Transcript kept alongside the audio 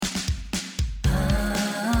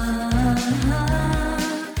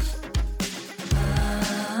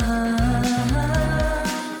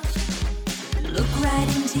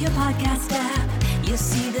podcast app. You'll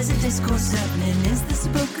see there's a discourse happening. Is this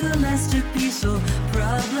book a masterpiece or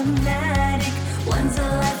problematic? One's a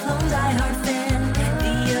lifelong diehard fan,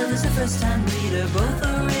 the other's a first-time reader. Both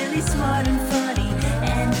are really smart and funny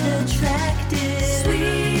and attractive.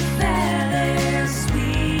 Sweet Valley,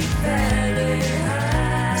 Sweet Valley,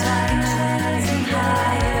 talking trends and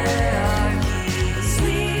hierarchy.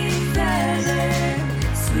 Sweet Valley,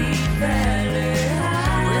 Sweet Valley,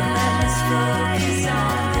 where madness focus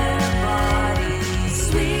on their bodies.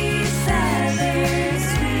 Sweet Valley,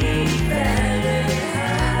 Sweet Valley,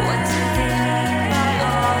 what do they mean by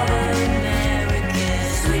all American?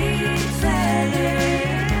 Sweet Valley,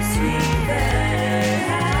 Sweet Valley,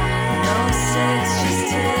 no sex, just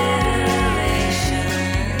titillation.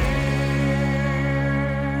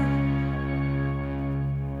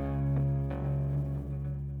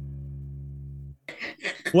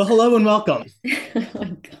 Well, hello and welcome. Oh my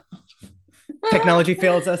God. Technology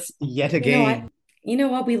fails us yet again. You know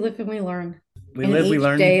what? We live and we learn. We And live, we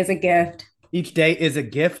learn. Each day is a gift. Each day is a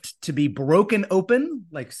gift to be broken open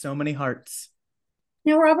like so many hearts.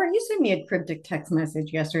 Now, Robert, you sent me a cryptic text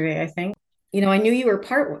message yesterday, I think. I knew you were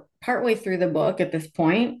partway through the book at this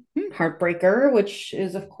point, Heartbreaker, which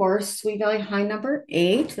is, of course, Sweet Valley High number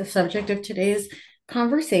 8, the subject of today's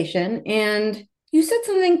conversation. And you said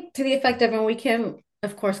something to the effect of, and we can,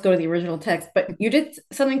 of course, go to the original text, but you did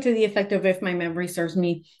something to the effect of, if my memory serves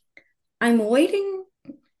me, I'm waiting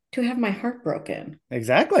to have my heart broken.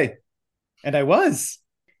 Exactly. And I was.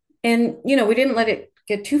 And, we didn't let it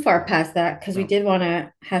get too far past that because we No. did want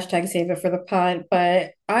to hashtag save it for the pod.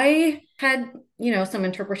 But I had, some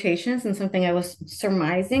interpretations and something I was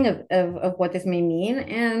surmising of what this may mean.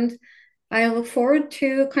 And I look forward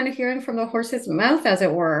to kind of hearing from the horse's mouth, as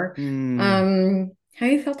it were, how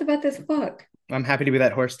you felt about this book. I'm happy to be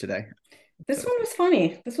that horse today. This one was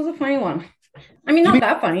funny. This was a funny one. I mean, not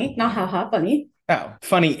that funny, not haha funny. Oh,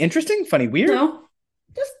 funny, interesting, funny, weird. No,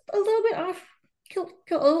 just a little bit off, a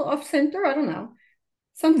little off center. I don't know.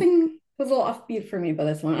 Something was a little offbeat for me by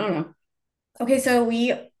this one. I don't know. Okay, so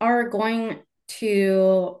we are going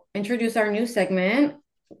to introduce our new segment,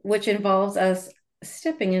 which involves us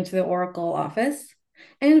stepping into the Oracle office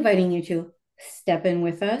and inviting you to step in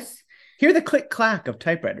with us. Hear the click clack of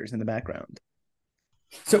typewriters in the background.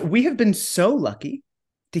 So we have been so lucky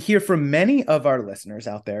to hear from many of our listeners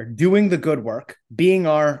out there doing the good work, being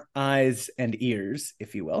our eyes and ears,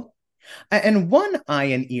 if you will. And one eye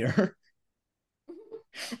and ear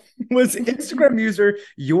was Instagram user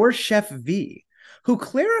Your Chef V, who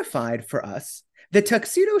clarified for us that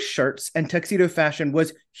tuxedo shirts and tuxedo fashion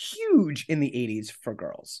was huge in the 80s for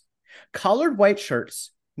girls. Collared white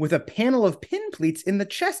shirts with a panel of pin pleats in the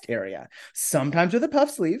chest area, sometimes with a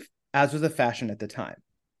puff sleeve, as was the fashion at the time.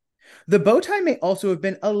 The bow tie may also have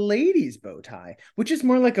been a lady's bow tie, which is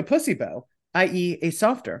more like a pussy bow, i.e. a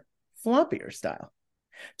softer, floppier style.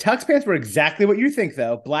 Tux pants were exactly what you think,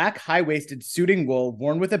 though. Black, high-waisted, suiting wool,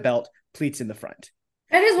 worn with a belt, pleats in the front.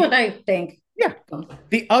 That is what I think. Yeah.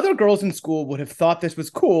 The other girls in school would have thought this was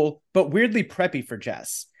cool, but weirdly preppy for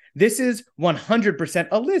Jess. This is 100%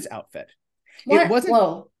 a Liz outfit. What? It wasn't.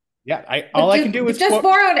 Whoa. Yeah, I can do is just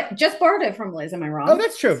borrowed it from Liz. Am I wrong? Oh,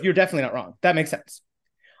 that's true. You're definitely not wrong. That makes sense.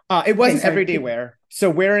 It wasn't Okay, sorry. everyday wear, so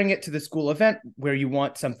wearing it to the school event where you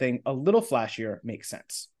want something a little flashier makes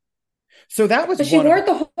sense. So that was. But she wore it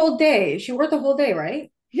the whole day. She wore it the whole day,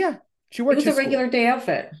 right? Yeah, she wore it. It was a regular day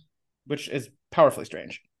outfit, which is powerfully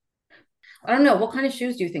strange. I don't know. What kind of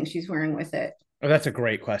shoes do you think she's wearing with it? Oh, that's a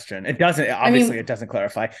great question. It doesn't. Obviously, it doesn't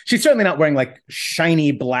clarify. She's certainly not wearing like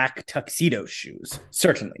shiny black tuxedo shoes.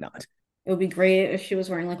 Certainly not. It would be great if she was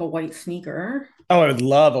wearing like a white sneaker. Oh, I would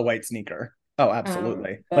love a white sneaker. Oh,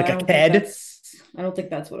 absolutely. Like a ked? I don't think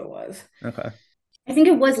that's what it was. Okay. I think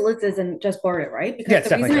it was Liz's and just borrowed it, right? Because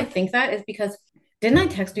the reason I think that is because, didn't I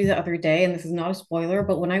text you the other day, and this is not a spoiler,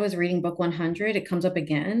 but when I was reading book 100, it comes up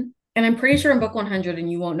again. And I'm pretty sure in book 100,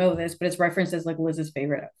 and you won't know this, but it's referenced as like Liz's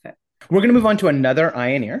favorite outfit. We're going to move on to another eye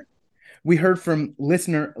and ear. We heard from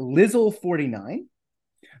listener Lizzle49,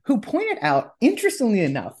 who pointed out, interestingly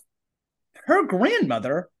enough, her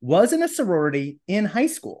grandmother was in a sorority in high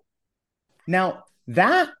school. Now,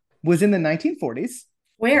 that was in the 1940s.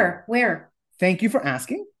 Where? Thank you for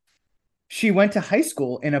asking. She went to high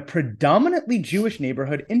school in a predominantly Jewish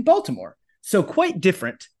neighborhood in Baltimore, so quite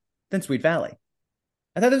different than Sweet Valley.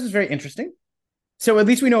 I thought this was very interesting. So at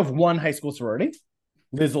least we know of one high school sorority,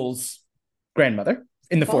 Lizzle's grandmother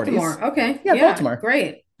in the Baltimore. 40s. Okay. Yeah, Baltimore.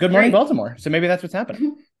 Great. Good morning, Baltimore. So maybe that's what's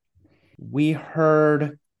happening. We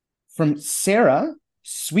heard from Sarah,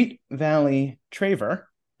 Sweet Valley Traver,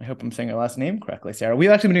 I hope I'm saying your last name correctly, Sarah. We've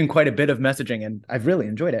actually been doing quite a bit of messaging and I've really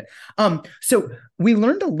enjoyed it. So we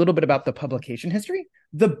learned a little bit about the publication history.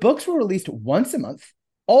 The books were released once a month,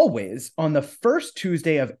 always on the first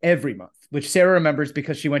Tuesday of every month, which Sarah remembers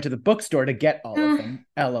because she went to the bookstore to get all of them.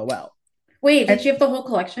 LOL. Wait, did she have the whole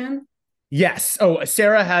collection? Yes. Oh,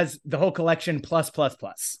 Sarah has the whole collection plus.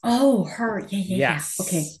 Oh, her. Yeah. Yes.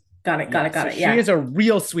 Okay. Got it. Yeah. She is a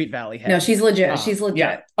real Sweet Valley head. No, she's legit. She's legit.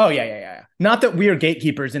 Yeah. Oh, yeah. Not that we are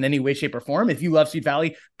gatekeepers in any way, shape, or form. If you love Sweet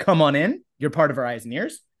Valley, come on in. You're part of our eyes and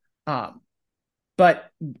ears.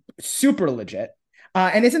 But super legit.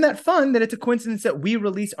 And isn't that fun that it's a coincidence that we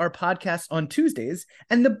release our podcast on Tuesdays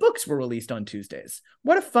and the books were released on Tuesdays?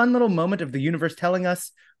 What a fun little moment of the universe telling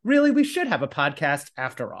us, really, we should have a podcast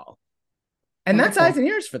after all. And Wonderful. That's eyes and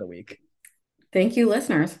ears for the week. Thank you,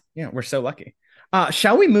 listeners. Yeah, we're so lucky.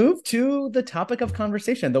 Shall we move to the topic of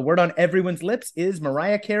conversation? The word on everyone's lips is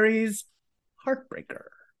Mariah Carey's Heartbreaker.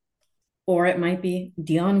 Or it might be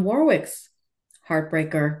Dionne Warwick's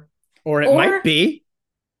Heartbreaker. Or it might be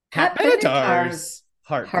Pat Benatar's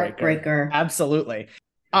Heartbreaker. Absolutely.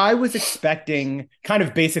 I was expecting kind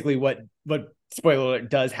of basically what spoiler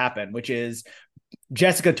alert does happen, which is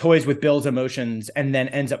Jessica toys with Bill's emotions and then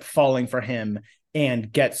ends up falling for him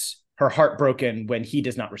and gets her heart broken when he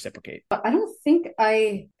does not reciprocate. I don't think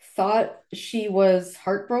I thought she was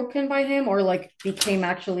heartbroken by him or like became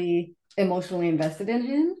actually emotionally invested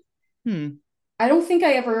in him. I don't think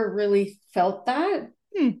I ever really felt that.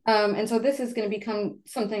 And so this is going to become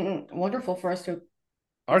something wonderful for us to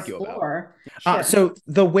argue explore. About. Sure. So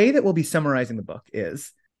the way that we'll be summarizing the book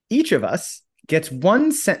is each of us gets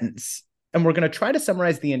one sentence and we're going to try to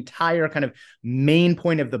summarize the entire kind of main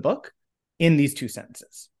point of the book in these two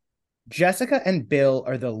sentences. Jessica and Bill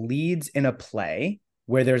are the leads in a play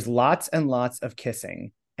where there's lots and lots of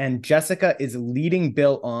kissing, and Jessica is leading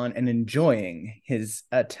Bill on and enjoying his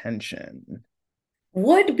attention.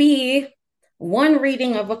 Would be one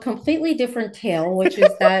reading of a completely different tale, which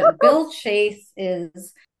is that Bill Chase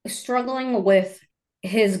is struggling with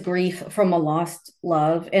his grief from a lost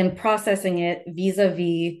love and processing it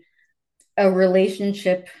vis-a-vis a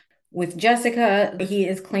relationship with Jessica. He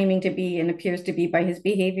is claiming to be and appears to be by his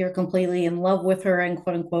behavior completely in love with her and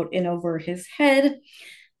quote unquote in over his head.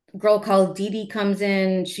 A girl called Dee Dee comes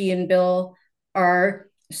in. She and Bill are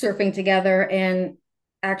surfing together and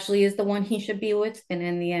actually is the one he should be with. And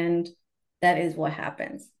in the end, that is what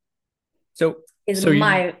happens. So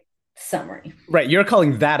my summary. Right. You're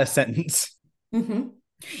calling that a sentence. Mm-hmm.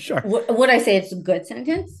 Sure. Would I say it's a good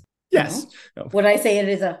sentence? Yes. No. Would I say it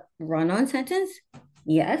is a run-on sentence?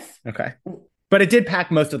 Yes. Okay. But it did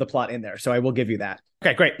pack most of the plot in there, so I will give you that.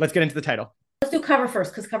 Okay, great. Let's get into the title. Let's do cover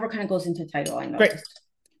first, because cover kind of goes into title, I know. Great.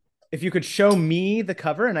 If you could show me the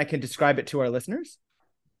cover and I can describe it to our listeners.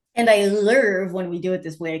 And I love when we do it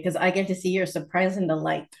this way, because I get to see your surprise and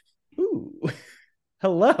delight. Ooh.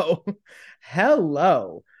 Hello.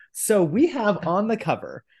 So we have on the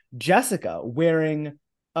cover Jessica wearing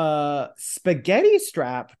a spaghetti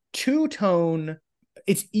strap, two-tone.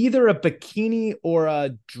 It's either a bikini or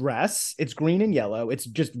a dress. It's green and yellow. It's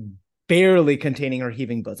just barely containing her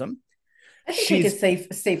heaving bosom. I think we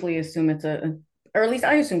could safely assume it's or at least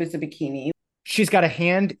I assume it's a bikini. She's got a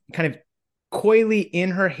hand kind of coyly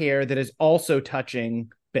in her hair that is also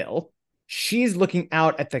touching Bill. She's looking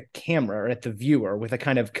out at the camera, or at the viewer, with a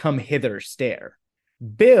kind of come hither stare.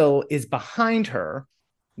 Bill is behind her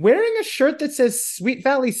wearing a shirt that says Sweet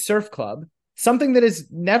Valley Surf Club, something that is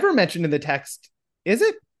never mentioned in the text. Is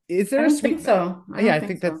it? Is there I don't think so. I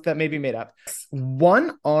think that may be made up.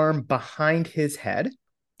 One arm behind his head,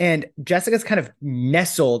 and Jessica's kind of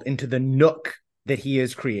nestled into the nook that he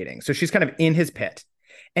is creating. So she's kind of in his pit,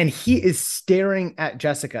 and he is staring at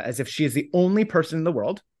Jessica as if she is the only person in the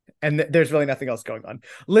world, and there's really nothing else going on.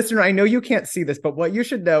 Listener, I know you can't see this, but what you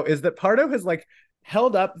should know is that Pardo has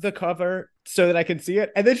held up the cover so that I can see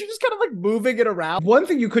it, and then she's just kind of moving it around. One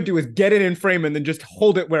thing you could do is get it in frame and then just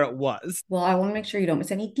hold it where it was. Well, I want to make sure you don't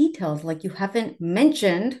miss any details. Like you haven't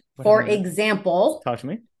mentioned, for example, talk to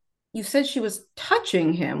me. You said she was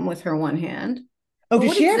touching him with her one hand. Oh,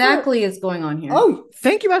 what exactly is going on here? Oh,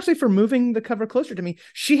 thank you actually for moving the cover closer to me.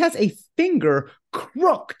 She has a finger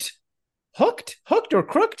hooked or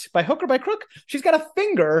crooked, by hook or by crook. She's got a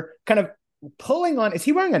finger kind of pulling on. Is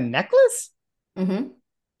he wearing a necklace? Mm-hmm.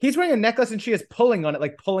 He's wearing a necklace and she is pulling on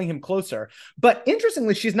it, pulling him closer. But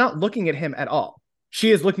interestingly, she's not looking at him at all.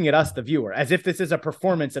 She is looking at us, the viewer, as if this is a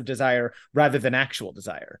performance of desire rather than actual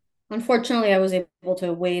desire. Unfortunately, I was able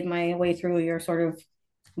to wade my way through your sort of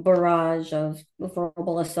barrage of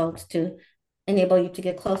verbal assaults to enable you to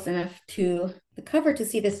get close enough to the cover to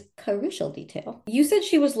see this crucial detail. You said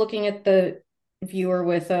she was looking at the viewer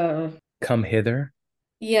with a Come hither.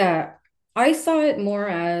 yeah. I saw it more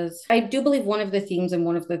as I do believe one of the themes and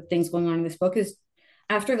one of the things going on in this book is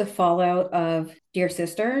after the fallout of Dear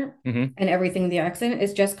Sister Hmm. and everything the accident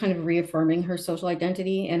is just kind of reaffirming her social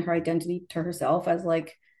identity and her identity to herself as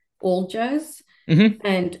like old Jess. Hmm.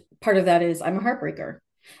 And part of that is I'm a heartbreaker.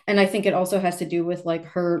 And I think it also has to do with like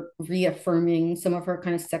her reaffirming some of her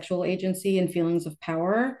kind of sexual agency and feelings of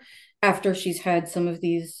power after she's had some of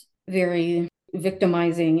these very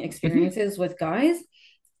victimizing Hmm. experiences with guys.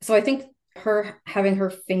 So I think her having her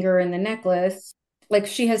finger in the necklace, like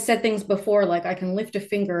she has said things before, like I can lift a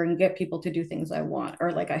finger and get people to do things I want,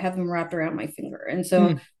 or like I have them wrapped around my finger. And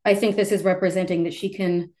so I think this is representing that she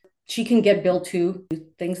can get Bill to do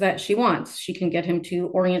things that she wants. She can get him to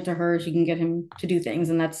orient to her. She can get him to do things.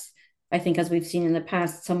 And that's, I think, as we've seen in the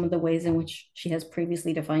past, some of the ways in which she has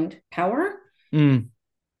previously defined power. Mm.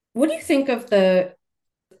 What do you think of the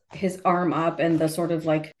his arm up and the sort of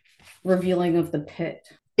like revealing of the pit?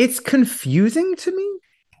 It's confusing to me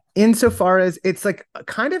insofar as it's like a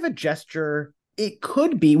kind of a gesture. It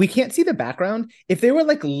could be, we can't see the background. If they were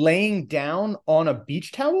like laying down on a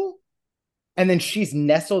beach towel and then she's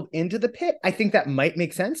nestled into the pit, I think that might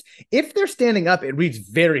make sense. If they're standing up, it reads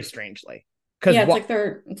very strangely. Because Yeah, what?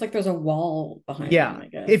 it's like there's a wall behind them, Yeah, I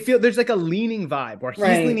guess. it feels there's like a leaning vibe where he's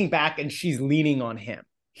Right. leaning back and she's leaning on him.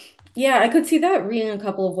 Yeah, I could see that reading a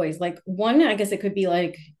couple of ways. Like one, I guess it could be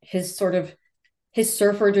like his sort of his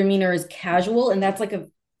surfer demeanor is casual, and that's like a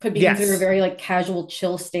could be considered a Yes, very like casual,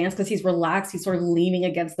 chill stance because he's relaxed. He's sort of leaning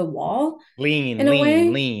against the wall lean, in a lean, way.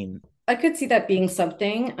 lean. I could see that being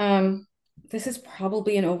something. This is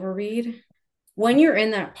probably an overread. When you're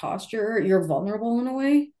in that posture, you're vulnerable in a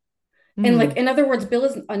way. And like Hmm. in other words, Bill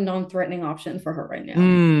is a non-threatening option for her right now.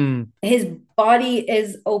 Hmm. His body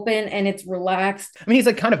is open and it's relaxed. I mean, he's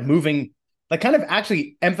like kind of moving, like kind of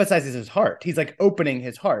actually emphasizes his heart. He's like opening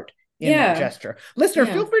his heart in that Yeah. gesture. Listener,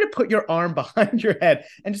 Yeah. feel free to put your arm behind your head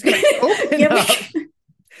and just kind of open Yeah, up.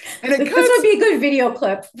 And it this would cuts. be a good video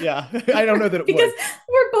clip Yeah, I don't know that it because would.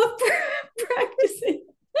 we're both practicing.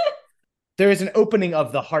 There is an opening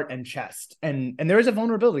of the heart and chest, and there is a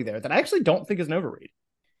vulnerability there that I actually don't think is an overread.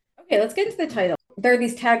 Okay, let's get into the title. There are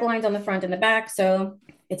these taglines on the front and the back. So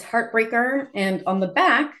it's Heartbreaker. And on the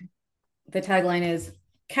back, the tagline is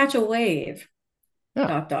Catch a Wave, Yeah,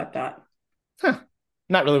 dot, dot, dot. huh.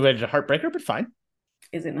 Not really related to Heartbreaker, but fine.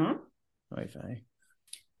 Is it not? Wi-Fi.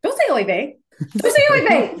 Don't say oy vey. Don't say oy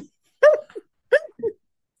vey.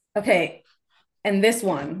 Okay. And this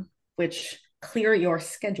one, which clear your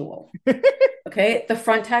schedule. Okay. The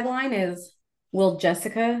front tagline is Will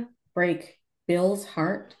Jessica break Bill's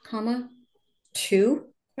heart, comma, two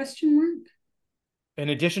question mark? In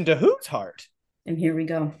addition to whose heart? And here we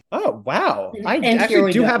go. Oh wow. I And here actually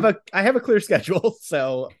we do go. have a clear schedule.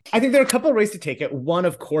 So I think there are a couple of ways to take it. One,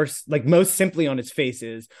 of course, like most simply on its face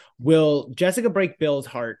is, will Jessica break Bill's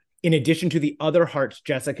heart in addition to the other hearts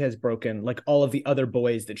Jessica has broken, like all of the other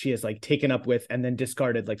boys that she has like taken up with and then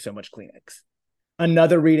discarded like so much Kleenex?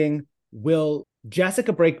 Another reading, will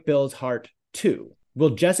Jessica break Bill's heart too?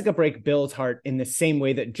 Will Jessica break Bill's heart in the same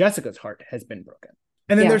way that Jessica's heart has been broken?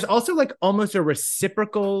 And then Yeah. there's also like almost a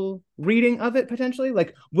reciprocal reading of it potentially.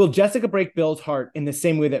 Like, will Jessica break Bill's heart in the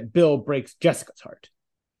same way that Bill breaks Jessica's heart?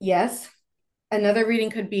 Yes. Another reading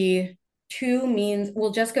could be two means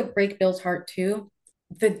will Jessica break Bill's heart too?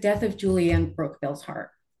 The death of Julianne broke Bill's heart.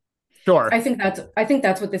 Sure. I think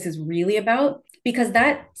that's what this is really about because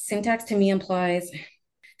that syntax to me implies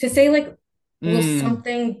to say like will Mm,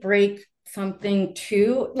 something break something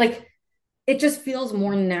too? Like it just feels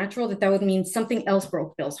more natural that that would mean something else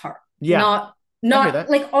broke Bill's heart. yeah, Not I hear not that.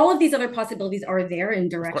 like all of these other possibilities are there in Of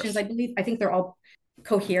directions, I course. believe. I think they're all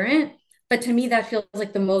coherent, but to me that feels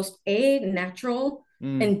like the most A natural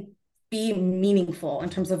Mm. and B meaningful in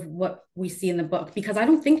terms of what we see in the book because I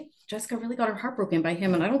don't think Jessica really got her heart broken by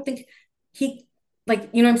him and I don't think he like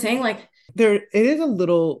you know what I'm saying like There, it is a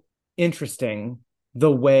little interesting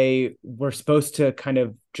the way we're supposed to kind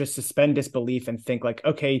of just suspend disbelief and think like,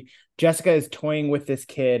 okay, Jessica is toying with this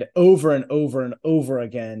kid over and over and over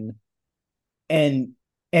again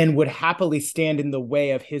and would happily stand in the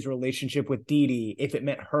way of his relationship with Dee Dee if it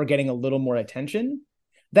meant her getting a little more attention.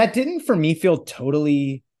 That didn't for me feel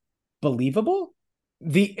totally believable.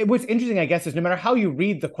 What's interesting, I guess, is no matter how you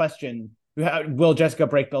read the question, will Jessica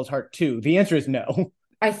break Bill's heart too? The answer is no.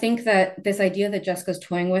 I think that this idea that Jessica's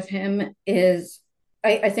toying with him is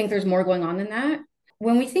I think there's more going on than that.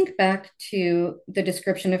 When we think back to the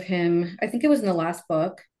description of him, I think it was in the last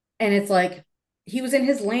book, and it's like he was in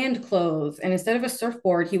his land clothes, and instead of a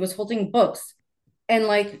surfboard, he was holding books. And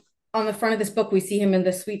like on the front of this book, we see him in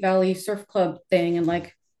the Sweet Valley Surf Club thing, and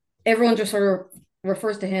like everyone just sort of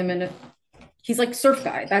refers to him, and he's like surf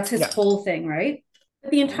guy. That's his whole thing, right?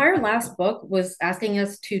 The entire last book was asking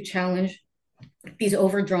us to challenge these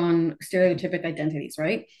overdrawn stereotypic identities,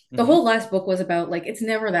 right? The whole last book was about like, it's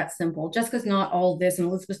never that simple. Jessica's not all this and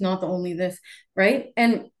Elizabeth's not the only this, right?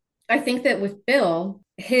 And I think that with Bill,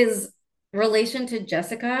 his relation to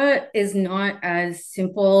Jessica is not as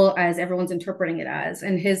simple as everyone's interpreting it as.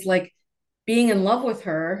 And his like being in love with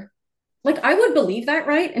her, like I would believe that,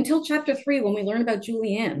 right? Until chapter 3 when we learn about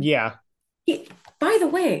Julianne. Yeah. By the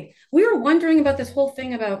way, we were wondering about this whole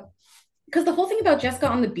thing about because the whole thing about Jessica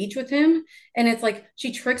on the beach with him, and it's like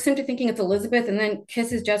she tricks him to thinking it's Elizabeth and then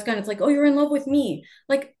kisses Jessica, and it's like, oh, you're in love with me.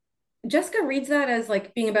 Like Jessica reads that as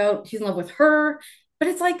like being about he's in love with her, but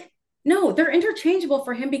it's like, no, they're interchangeable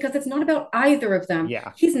for him because it's not about either of them.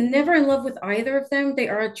 Yeah. He's never in love with either of them. They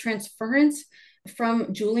are a transference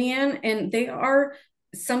from Julianne, and they are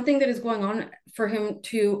something that is going on for him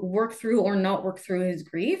to work through or not work through his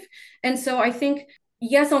grief. And so I think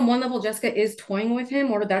yes, on one level, Jessica is toying with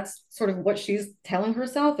him, or that's sort of what she's telling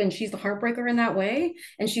herself. And she's the heartbreaker in that way.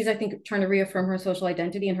 And she's, I think, trying to reaffirm her social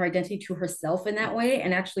identity and her identity to herself in that way,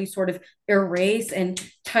 and actually sort of erase and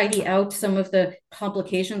tidy out some of the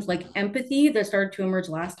complications like empathy that started to emerge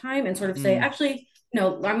last time and sort of say, actually,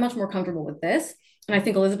 no, I'm much more comfortable with this. And I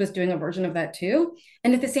think Elizabeth's doing a version of that too.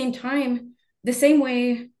 And at the same time, the same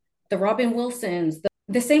way the Robin Wilsons,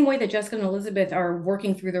 the same way that Jessica and Elizabeth are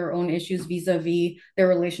working through their own issues vis-a-vis their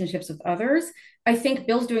relationships with others, I think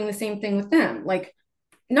Bill's doing the same thing with them. Like,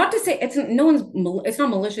 not to say it's not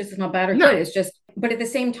malicious, it's not bad or good. It's just, but at the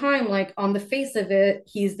same time, like on the face of it,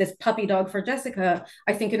 he's this puppy dog for Jessica.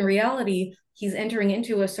 I think in reality, he's entering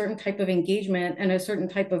into a certain type of engagement and a certain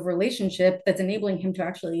type of relationship that's enabling him to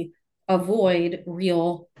actually avoid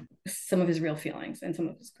some of his real feelings and some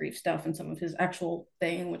of his grief stuff and some of his actual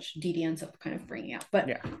thing, which Dee ends up kind of bringing out. But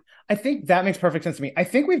yeah, I think that makes perfect sense to me. I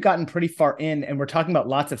think we've gotten pretty far in and we're talking about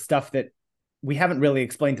lots of stuff that we haven't really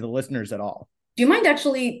explained to the listeners at all. Do you mind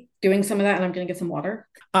actually doing some of that? And I'm going to get some water.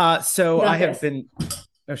 So I have been,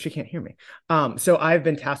 oh, she can't hear me. So I've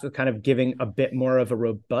been tasked with kind of giving a bit more of a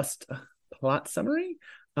robust plot summary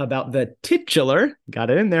about the titular, got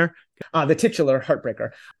it in there, the titular Heartbreaker.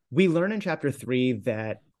 We learn in chapter 3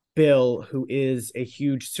 that Bill, who is a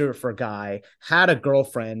huge surfer guy, had a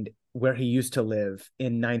girlfriend where he used to live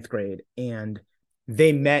in 9th grade, and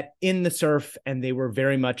they met in the surf and they were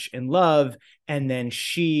very much in love. And then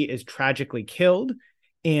she is tragically killed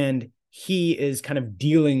and he is kind of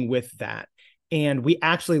dealing with that. And we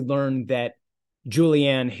actually learned that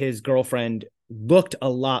Julianne, his girlfriend, looked a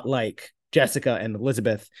lot like Jessica and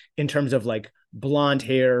Elizabeth in terms of like blonde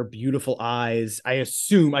hair, beautiful eyes. I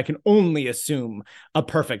can only assume a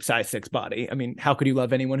perfect size 6 body. I mean, how could you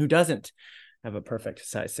love anyone who doesn't have a perfect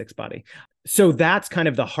size 6 body? So that's kind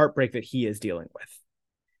of the heartbreak that he is dealing with.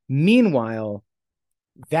 Meanwhile,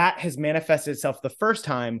 that has manifested itself the first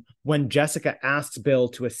time when Jessica asks Bill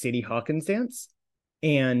to a Sadie Hawkins dance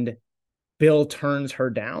and Bill turns her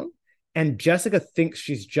down. And Jessica thinks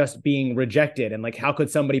she's just being rejected. And like, how could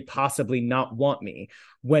somebody possibly not want me?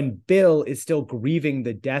 When Bill is still grieving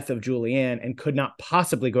the death of Julianne and could not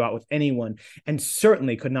possibly go out with anyone, and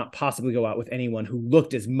certainly could not possibly go out with anyone who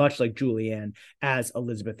looked as much like Julianne as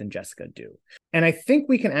Elizabeth and Jessica do. And I think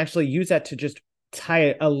we can actually use that to just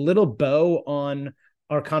tie a little bow on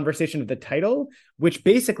our conversation of the title, which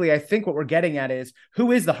basically I think what we're getting at is,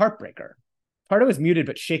 who is the heartbreaker? Pardo is muted,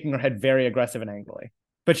 but shaking her head very aggressive and angrily.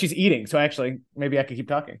 But she's eating, so actually, maybe I could keep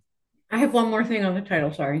talking. I have one more thing on the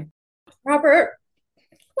title, sorry. Robert,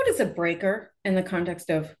 what is a breaker in the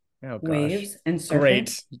context of waves and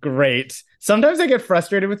surfing? Great. Sometimes I get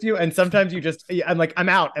frustrated with you, and sometimes I'm like, I'm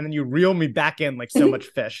out, and then you reel me back in like so much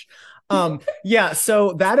fish. Yeah,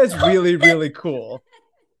 so that is really, really cool.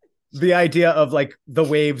 The idea of like the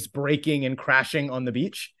waves breaking and crashing on the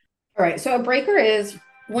beach. All right, so a breaker is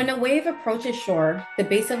when a wave approaches shore, the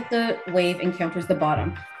base of the wave encounters the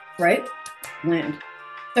bottom, right? Land.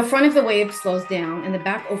 The front of the wave slows down and the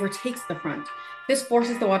back overtakes the front. This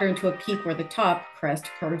forces the water into a peak where the top crest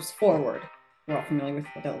curves forward. We're all familiar with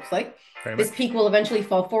what that looks like. This peak will eventually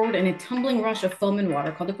fall forward in a tumbling rush of foam and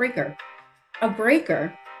water called a breaker. A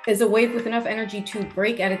breaker is a wave with enough energy to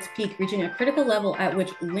break at its peak, reaching a critical level at which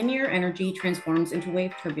linear energy transforms into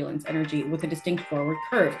wave turbulence energy with a distinct forward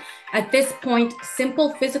curve. At this point,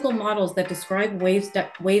 simple physical models that describe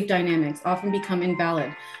wave dynamics often become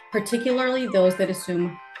invalid, particularly those that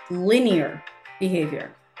assume linear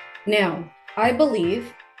behavior. Now, I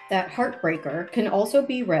believe that Heartbreaker can also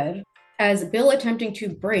be read as Bill attempting to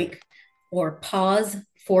break or pause,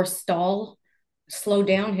 forestall, slow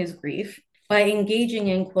down his grief by engaging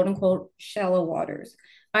in quote unquote shallow waters.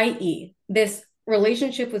 i.e., this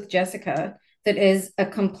relationship with Jessica that is a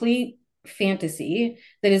complete fantasy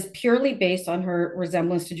that is purely based on her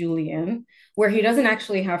resemblance to Julianne, where he doesn't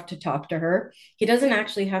actually have to talk to her. He doesn't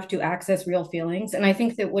actually have to access real feelings. And I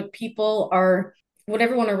think that what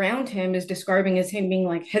everyone around him is describing as him being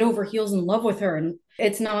like head over heels in love with her. And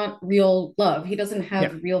it's not real love. He doesn't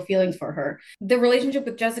have real feelings for her. The relationship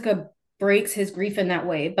with Jessica breaks his grief in that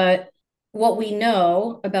way. But what we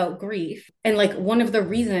know about grief, and like one of the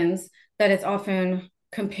reasons that it's often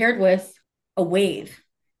compared with a wave,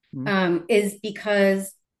 is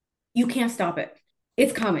because you can't stop it.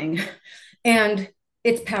 It's coming and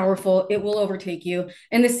it's powerful. It will overtake you.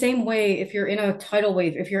 In the same way, if you're in a tidal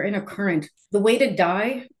wave, if you're in a current, the way to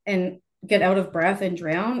die and get out of breath and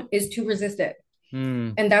drown is to resist it.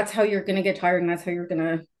 And that's how you're going to get tired, and that's how you're going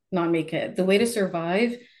to not make it. The way to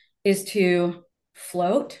survive is to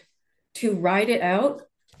float, to ride it out,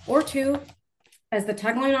 or to, as the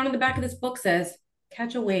tagline on the back of this book says,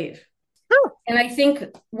 catch a wave. And I think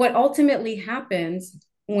what ultimately happens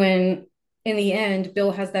when, in the end,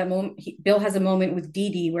 Bill has that moment. Bill has a moment with Dee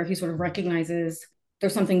Dee where he sort of recognizes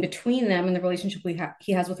there's something between them, and the relationship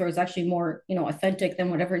he has with her is actually more, authentic than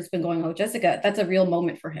whatever has been going on with Jessica. That's a real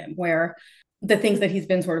moment for him where the things that he's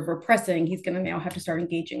been sort of repressing, he's going to now have to start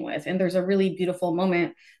engaging with. And there's a really beautiful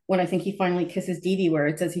moment when I think he finally kisses Dee Dee where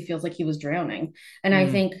it says he feels like he was drowning. And I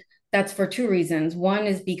think that's for two reasons. One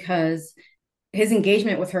is because his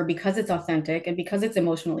engagement with her, because it's authentic and because it's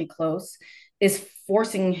emotionally close, is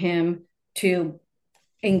forcing him to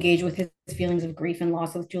engage with his feelings of grief and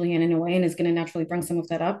loss with Julianne in a way, and is going to naturally bring some of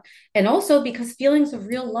that up. And also because feelings of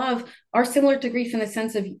real love are similar to grief in the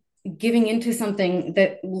sense of giving into something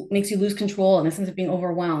that makes you lose control, in the sense of being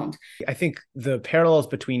overwhelmed. I think the parallels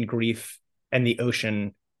between grief and the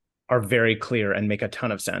ocean are very clear and make a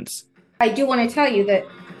ton of sense. I do want to tell you that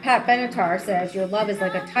Pat Benatar says your love is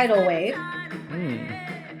like a tidal wave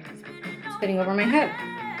spinning over my head,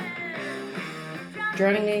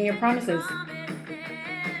 drowning me in your promises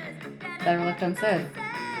that are left unsaid.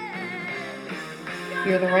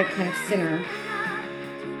 You're the right kind of sinner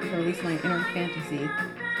to release my inner fantasy.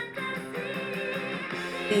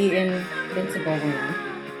 The invincible winner,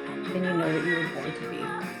 then you know that you were born to be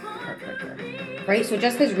Heartbreaker. Right? So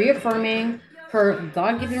Jessica's reaffirming her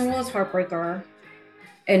God-given role as Heartbreaker,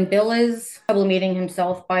 and Bill is sublimating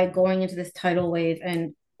himself by going into this tidal wave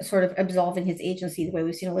and sort of absolving his agency the way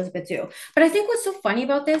we've seen Elizabeth do. But I think what's so funny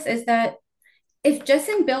about this is that if Jess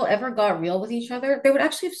and Bill ever got real with each other, they would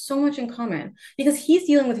actually have so much in common, because he's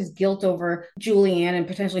dealing with his guilt over Julianne and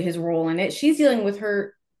potentially his role in it. She's dealing with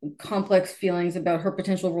her complex feelings about her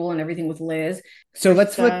potential role in everything with Liz. So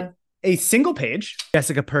let's flip a single page.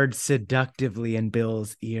 Jessica purred seductively in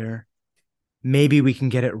Bill's ear. Maybe we can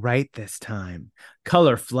get it right this time.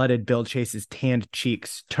 Color flooded Bill Chase's tanned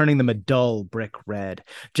cheeks, turning them a dull brick red.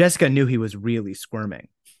 Jessica knew he was really squirming.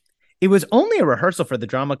 It was only a rehearsal for the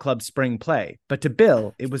drama club's spring play, but to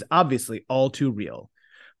Bill, it was obviously all too real.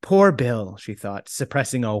 Poor Bill, she thought,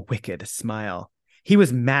 suppressing a wicked smile. He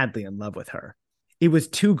was madly in love with her. It was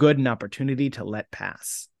too good an opportunity to let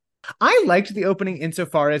pass. I liked the opening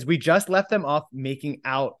insofar as we just left them off making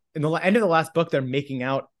out. In the end of the last book, they're making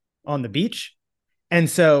out on the beach. And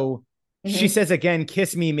so she says again,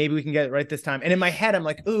 kiss me, maybe we can get it right this time. And in my head, I'm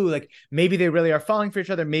like, ooh, like maybe they really are falling for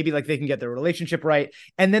each other. Maybe like they can get their relationship right.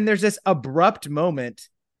 And then there's this abrupt moment.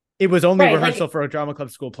 It was only rehearsal for a drama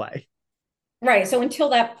club school play. Right. So until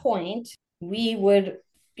that point, we would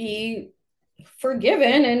be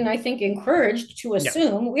forgiven and I think encouraged to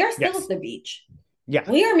assume we are still at the beach. Yeah.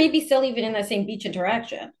 We are maybe still even in that same beach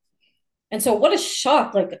interaction. And so what a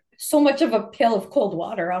shock, like so much of a pail of cold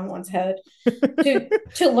water on one's head to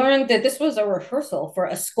learn that this was a rehearsal for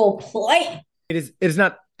a school play. It is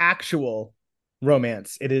not actual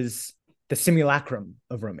romance. It is the simulacrum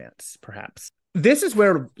of romance, perhaps. This is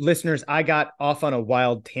where, listeners, I got off on a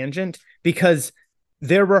wild tangent because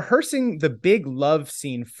they're rehearsing the big love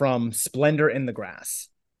scene from Splendor in the Grass.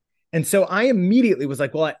 And so I immediately was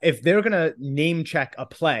like, well, if they're going to name check a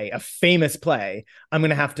play, a famous play, I'm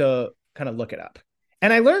going to have to kind of look it up.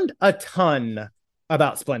 And I learned a ton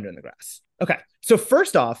about Splendor in the Grass. Okay. So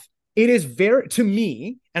first off, it is very, to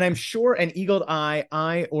me, and I'm sure an eagled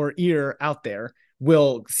eye or ear out there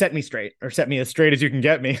will set me straight, or set me as straight as you can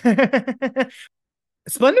get me.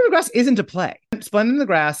 Splendor in the Grass isn't a play. Splendor in the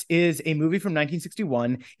Grass is a movie from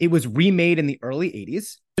 1961. It was remade in the early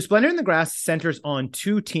 80s. Splendor in the Grass centers on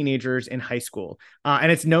two teenagers in high school,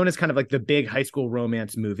 and it's known as kind of like the big high school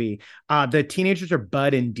romance movie. The teenagers are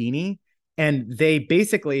Bud and Deanie, and they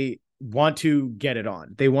basically want to get it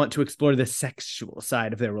on. They want to explore the sexual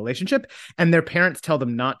side of their relationship, and their parents tell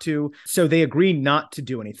them not to. So they agree not to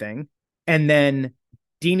do anything. And then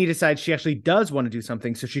Deanie decides she actually does want to do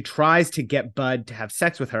something. So she tries to get Bud to have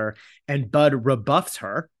sex with her, and Bud rebuffs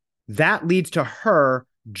her. That leads to her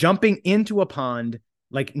jumping into a pond,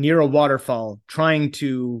 like near a waterfall, trying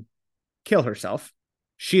to kill herself.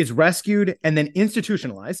 She is rescued and then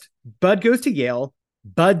institutionalized. Bud goes to Yale.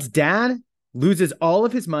 Bud's dad loses all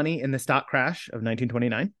of his money in the stock crash of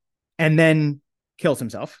 1929 and then kills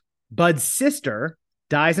himself. Bud's sister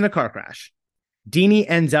dies in a car crash. Deanie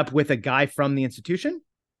ends up with a guy from the institution,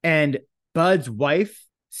 and Bud's wife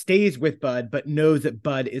stays with Bud, but knows that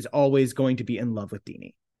Bud is always going to be in love with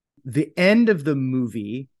Deanie. The end of the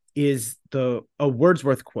movie is a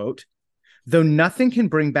Wordsworth quote: "Though nothing can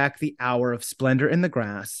bring back the hour of splendor in the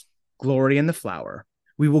grass, glory in the flower,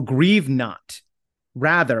 we will grieve not,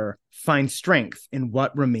 rather find strength in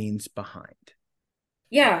what remains behind."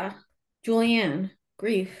 Yeah, Julianne,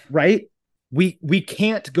 grief. Right? We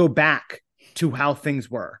can't go back to how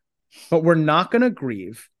things were, but we're not going to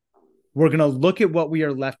grieve. We're going to look at what we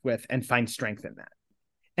are left with and find strength in that.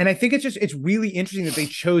 And I think it's really interesting that they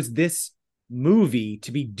chose this movie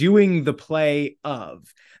to be doing the play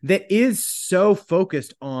of that is so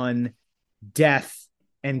focused on death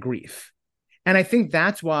and grief. And I think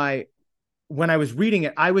that's why when I was reading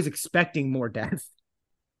it, I was expecting more death.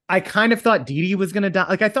 I kind of thought Dee Dee was going to die.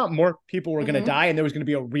 Like, I thought more people were going to die and there was going to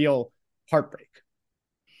be a real heartbreak.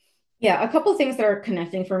 Yeah, a couple of things that are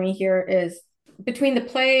connecting for me here is between the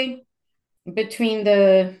play, between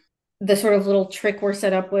the sort of little trick we're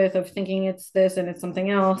set up with of thinking it's this and it's something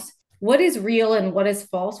else. What is real and what is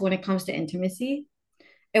false when it comes to intimacy?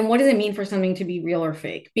 And what does it mean for something to be real or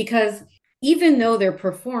fake? Because even though they're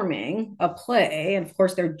performing a play, and of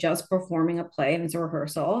course they're just performing a play and it's a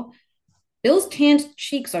rehearsal, Bill's tanned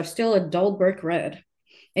cheeks are still a dull brick red.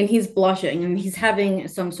 And he's blushing and he's having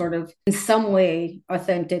some sort of, in some way,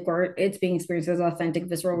 authentic, or it's being experienced as authentic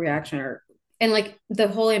visceral reaction. And like the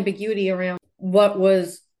whole ambiguity around what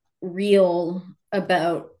was real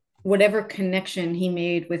about whatever connection he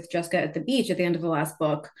made with Jessica at the beach at the end of the last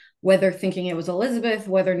book, whether thinking it was Elizabeth,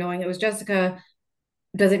 whether knowing it was Jessica,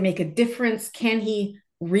 does it make a difference? Can he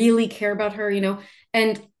really care about her, you know?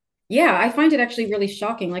 And yeah, I find it actually really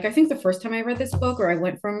shocking. Like, I think the first time I read this book, or I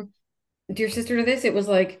went from Dear Sister to this, it was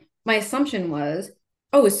like, my assumption was,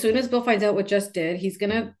 oh, as soon as Bill finds out what Jess did, he's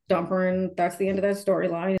gonna dump her and that's the end of that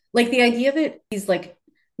storyline. Like, the idea that he's like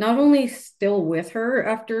not only still with her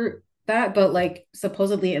after that, but like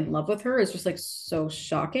supposedly in love with her is just like so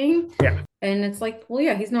shocking. Yeah. And it's like, well,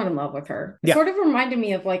 yeah, he's not in love with her. It Yeah. sort of reminded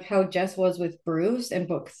me of like how Jess was with Bruce in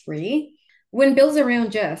book 3. When Bill's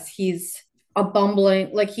around Jess, he's a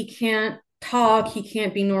bumbling, like he can't talk, he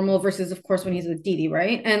can't be normal, versus of course when he's with Dee Dee,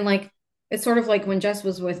 right? And like it's sort of like when Jess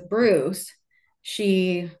was with Bruce,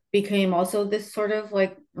 she became also this sort of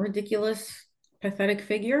like ridiculous, pathetic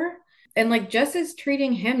figure. And like Jess is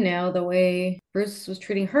treating him now the way Bruce was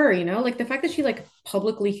treating her, you know, like the fact that she like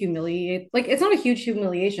publicly humiliated, like it's not a huge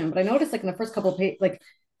humiliation, but I noticed like in the first couple of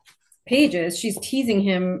pages, she's teasing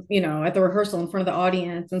him, you know, at the rehearsal in front of the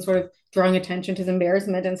audience and sort of drawing attention to his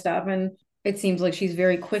embarrassment and stuff. And it seems like she's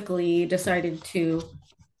very quickly decided to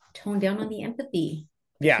tone down on the empathy.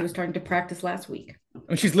 Yeah. She was starting to practice last week.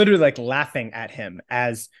 And she's literally like laughing at him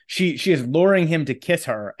as she is luring him to kiss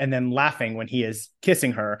her and then laughing when he is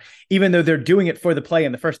kissing her, even though they're doing it for the play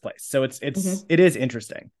in the first place. So it is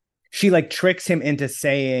interesting. She like tricks him into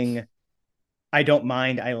saying, "I don't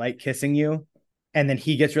mind, I like kissing you." And then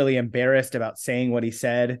he gets really embarrassed about saying what he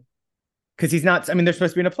said because he's not, I mean, they're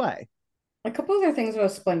supposed to be in a play. A couple other things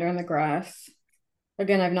about Splendor in the Grass.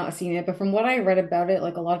 Again, I've not seen it, but from what I read about it,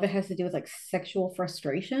 like a lot of it has to do with like sexual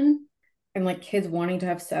frustration and like kids wanting to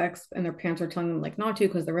have sex and their parents are telling them like not to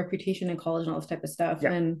because their reputation in college and all this type of stuff.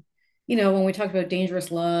 Yeah. And, you know, when we talked about dangerous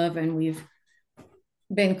love and we've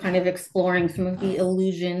been kind of exploring some of the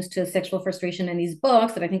allusions to sexual frustration in these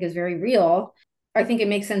books that I think is very real, I think it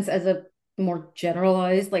makes sense as a more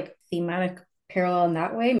generalized, like thematic parallel in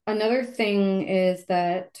that way. Another thing is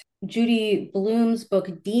that Judy Blume's book,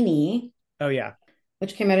 Deanie. Oh, yeah.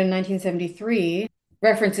 Which came out in 1973,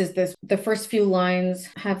 references this. The first few lines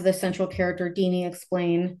have the central character, Deanie,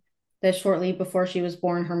 explain that shortly before she was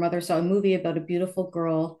born, her mother saw a movie about a beautiful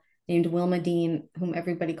girl named Wilma Dean, whom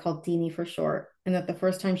everybody called Deanie for short, and that the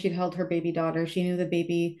first time she'd held her baby daughter, she knew the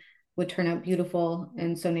baby would turn out beautiful,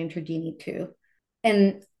 and so named her Deanie too.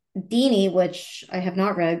 And Deanie, which I have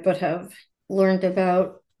not read, but have learned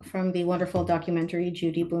about from the wonderful documentary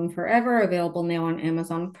Judy Blume Forever, available now on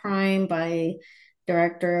Amazon Prime by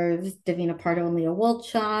directors Davina Pardo and Leah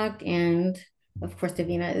Wolchok, and Of course,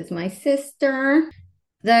 Davina is my sister.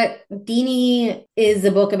 That Deanie is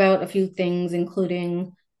a book about a few things,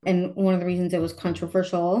 including, and one of the reasons it was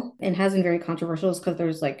controversial and has been very controversial is because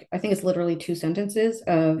there's like, I think it's literally 2 sentences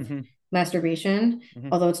of masturbation,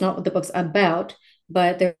 although it's not what the book's about,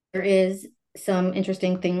 but there is some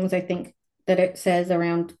interesting things I think that it says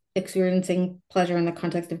around experiencing pleasure in the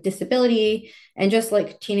context of disability and just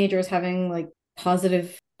like teenagers having like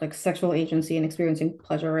positive like sexual agency and experiencing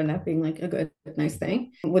pleasure and that being like a good nice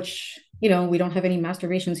thing, which we don't have any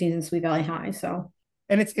masturbation scenes in Sweet Valley High. So,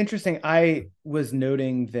 and it's interesting, I was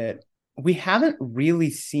noting that we haven't really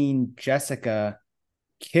seen Jessica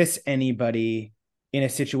kiss anybody in a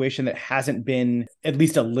situation that hasn't been at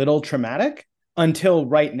least a little traumatic until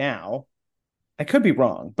right now. I could be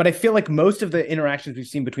wrong, but I feel like most of the interactions we've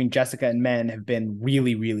seen between Jessica and men have been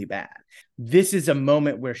really, really bad. This is a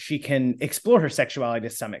moment where she can explore her sexuality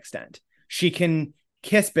to some extent. She can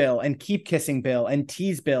kiss Bill and keep kissing Bill and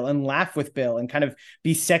tease Bill and laugh with Bill and kind of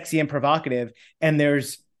be sexy and provocative. And there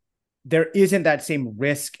isn't that same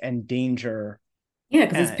risk and danger. Yeah,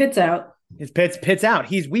 because his pit's out. His pit's out.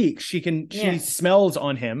 He's weak. She smells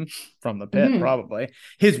on him from the pit, probably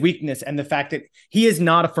his weakness and the fact that he is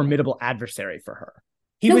not a formidable adversary for her.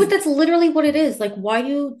 But that's literally what it is. Like, why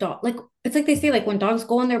do it's like they say, like when dogs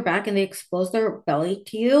go on their back and they expose their belly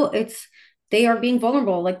to you, they are being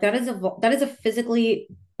vulnerable. Like that is a physically,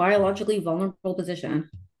 biologically vulnerable position.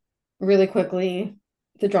 Really quickly,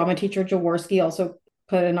 the drama teacher Jaworski also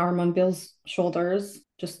put an arm on Bill's shoulders,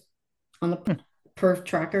 just on the perv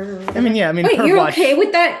tracker. Wait, you're okay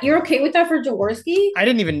with that? You're okay with that for Jaworski?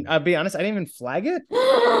 I'll be honest, I didn't even flag it.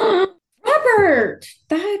 Robert,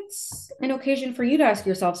 that's an occasion for you to ask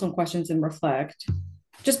yourself some questions and reflect.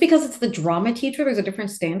 Just because it's the drama teacher, there's a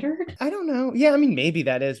different standard? I don't know. Yeah, maybe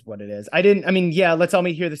that is what it is. Let's all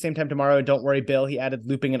meet here at the same time tomorrow. Don't worry, Bill. He added,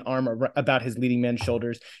 looping an arm about his leading man's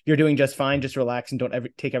shoulders. You're doing just fine. Just relax and don't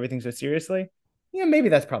take everything so seriously. Yeah, maybe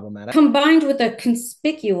that's problematic. Combined with a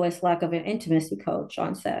conspicuous lack of an intimacy coach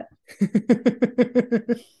on set.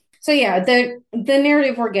 So yeah, the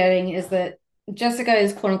narrative we're getting is that Jessica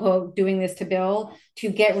is quote unquote doing this to Bill to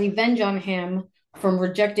get revenge on him from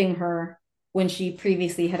rejecting her when she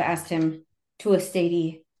previously had asked him to a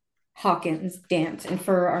Sadie Hawkins dance. And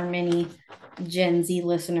for our many Gen Z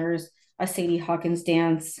listeners, a Sadie Hawkins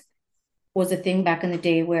dance was a thing back in the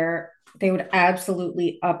day where they would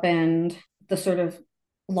absolutely upend the sort of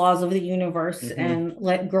laws of the universe and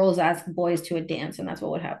let girls ask boys to a dance, and that's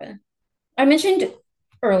what would happen. I mentioned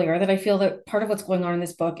earlier that I feel that part of what's going on in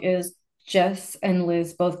this book is Jess and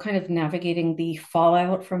Liz both kind of navigating the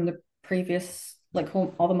fallout from the previous, like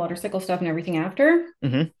all the motorcycle stuff and everything after.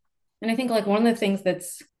 And I think like one of the things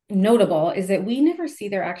that's notable is that we never see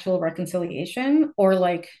their actual reconciliation or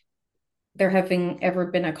like there having ever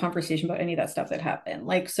been a conversation about any of that stuff that happened.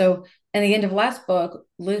 Like, so in the end of last book,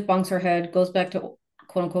 Liz bonks her head, goes back to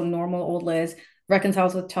quote unquote normal old Liz,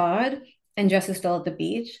 reconciles with Todd, and Jess is still at the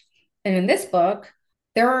beach. And in this book,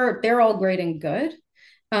 they're all great and good.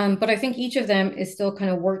 But I think each of them is still kind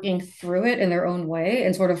of working through it in their own way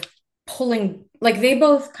and sort of pulling, like they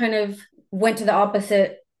both kind of went to the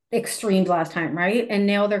opposite extremes last time, right? And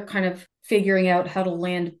now they're kind of figuring out how to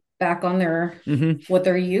land back on their what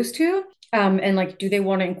they're used to. And like, do they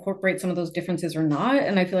want to incorporate some of those differences or not?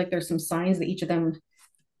 And I feel like there's some signs that each of them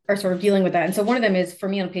are sort of dealing with that. And so one of them is, for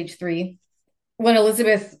me on page 3, when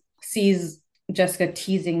Elizabeth sees Jessica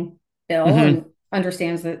teasing Bill and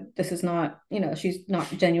understands that this is not, she's not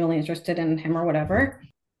genuinely interested in him or whatever,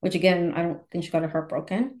 which again, I don't think she got her heart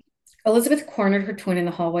broken. Elizabeth cornered her twin in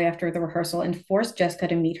the hallway after the rehearsal and forced Jessica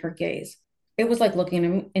to meet her gaze. It was like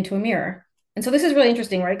looking into a mirror. And so this is really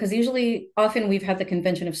interesting, right? Because often we've had the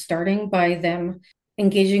convention of starting by them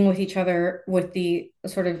engaging with each other with the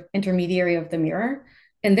sort of intermediary of the mirror.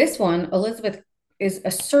 In this one, Elizabeth is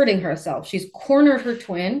asserting herself. She's cornered her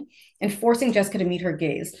twin and forcing Jessica to meet her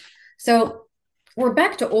gaze. So we're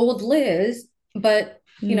back to old Liz, but,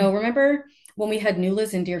 remember when we had new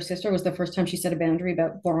Liz in Dear Sister was the first time she set a boundary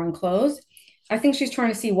about borrowing clothes? I think she's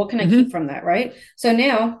trying to see what can I keep from that, right? So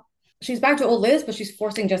now she's back to old Liz, but she's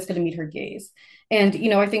forcing Jessica to meet her gaze. And,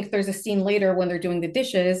 I think there's a scene later when they're doing the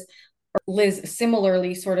dishes, Liz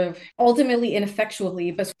similarly sort of ultimately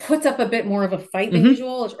ineffectually, but puts up a bit more of a fight than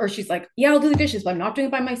usual. Or she's like, yeah, I'll do the dishes, but I'm not doing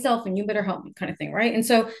it by myself and you better help me kind of thing, right? And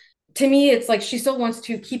so to me, it's like she still wants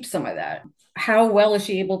to keep some of that. How well is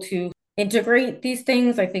she able to integrate these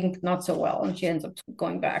things? I think not so well. And she ends up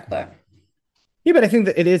going back, but. Yeah, but I think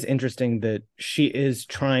that it is interesting that she is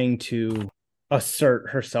trying to assert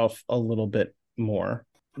herself a little bit more.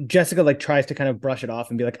 Jessica tries to kind of brush it off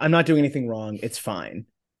and be like, I'm not doing anything wrong. It's fine.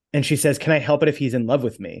 And she says, can I help it if he's in love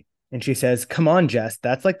with me? And she says, come on, Jess,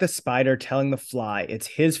 that's like the spider telling the fly it's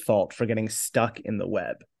his fault for getting stuck in the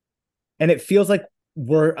web. And it feels like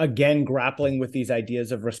we're again grappling with these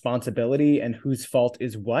ideas of responsibility and whose fault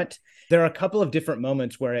is what. There are a couple of different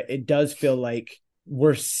moments where it does feel like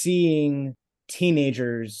we're seeing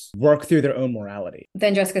teenagers work through their own morality.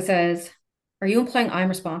 Then Jessica says, are you implying I'm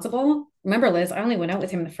responsible? Remember, Liz, I only went out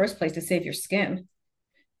with him in the first place to save your skin.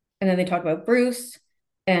 And then they talk about Bruce,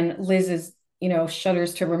 and Liz is,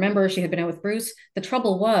 shudders to remember she had been out with Bruce. The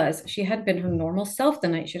trouble was she had been her normal self the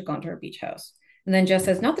night she had gone to her beach house. And then Jess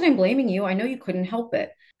says, not that I'm blaming you. I know you couldn't help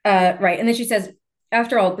it. Right. And then she says,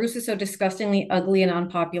 after all, Bruce is so disgustingly ugly and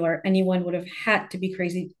unpopular. Anyone would have had to be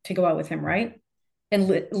crazy to go out with him, right? And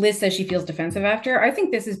Liz says she feels defensive after. I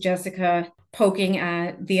think this is Jessica poking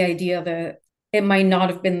at the idea that it might not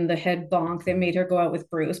have been the head bonk that made her go out with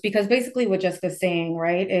Bruce. Because basically what Jessica's saying,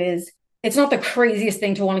 right, is it's not the craziest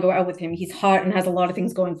thing to want to go out with him. He's hot and has a lot of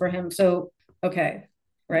things going for him. So, okay,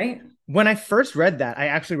 right? When I first read that, I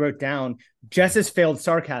actually wrote down Jess's failed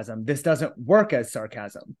sarcasm. This doesn't work as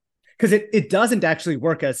sarcasm. Because it doesn't actually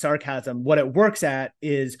work as sarcasm. What it works at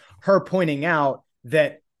is her pointing out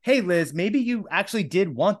that, hey, Liz, maybe you actually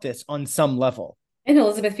did want this on some level. And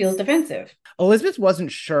Elizabeth feels defensive. Elizabeth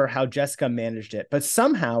wasn't sure how Jessica managed it, but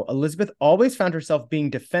somehow Elizabeth always found herself being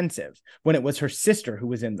defensive when it was her sister who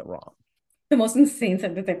was in the wrong. The most insane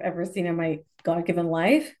sentence I've ever seen in my God-given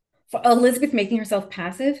life. For Elizabeth making herself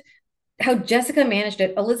passive, how Jessica managed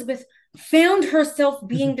it. Elizabeth found herself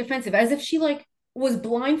being defensive, as if she was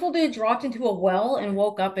blindfolded, dropped into a well, and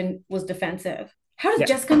woke up and was defensive. How does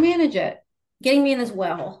Jessica manage it? Getting me in this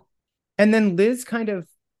well. And then Liz kind of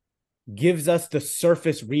gives us the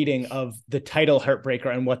surface reading of the title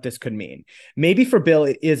Heartbreaker and what this could mean. Maybe for Bill,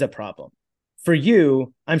 it is a problem. For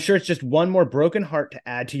you, I'm sure it's just one more broken heart to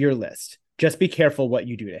add to your list. Just be careful what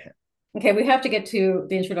you do to him. Okay, we have to get to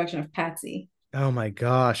the introduction of Patsy. Oh my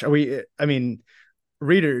gosh.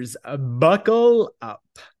 Readers, buckle up.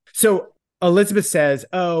 So Elizabeth says,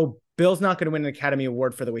 oh, Bill's not going to win an Academy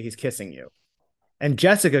Award for the way he's kissing you. And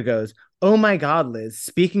Jessica goes, oh my God, Liz,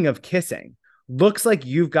 speaking of kissing, looks like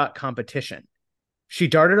you've got competition. She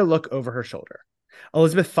darted a look over her shoulder.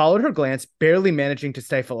 Elizabeth followed her glance, barely managing to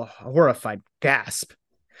stifle a horrified gasp.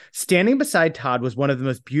 Standing beside Todd was one of the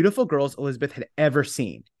most beautiful girls Elizabeth had ever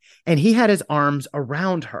seen, and he had his arms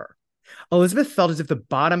around her. Elizabeth felt as if the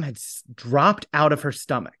bottom had dropped out of her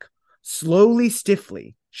stomach. Slowly,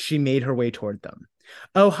 stiffly, she made her way toward them.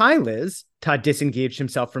 Oh, hi, Liz. Todd disengaged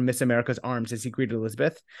himself from Miss America's arms as he greeted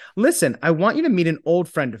Elizabeth. Listen, I want you to meet an old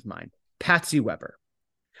friend of mine, Patsy Weber.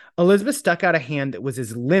 Elizabeth stuck out a hand that was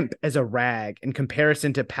as limp as a rag in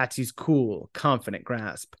comparison to Patsy's cool, confident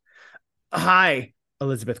grasp. Hi,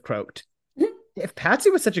 Elizabeth croaked. If Patsy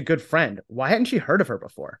was such a good friend, why hadn't she heard of her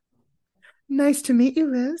before? Nice to meet you,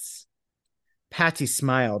 Liz. Patsy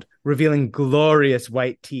smiled, revealing glorious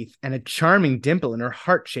white teeth and a charming dimple in her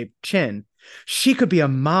heart-shaped chin. She could be a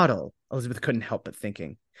model, Elizabeth couldn't help but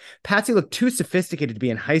thinking. Patsy looked too sophisticated to be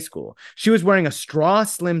in high school. She was wearing a straw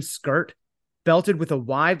slim skirt, belted with a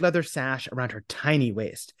wide leather sash around her tiny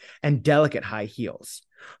waist, and delicate high heels.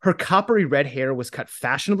 Her coppery red hair was cut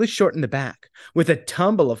fashionably short in the back, with a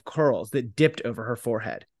tumble of curls that dipped over her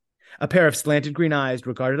forehead. A pair of slanted green eyes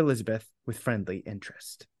regarded Elizabeth with friendly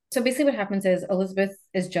interest. So basically what happens is Elizabeth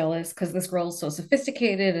is jealous because this girl is so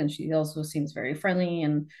sophisticated and she also seems very friendly,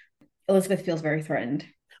 and Elizabeth feels very threatened.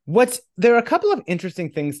 There are a couple of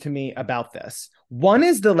interesting things to me about this. One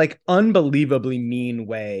is the unbelievably mean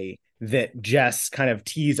way that Jess kind of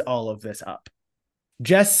tees all of this up.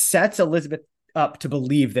 Jess sets Elizabeth up to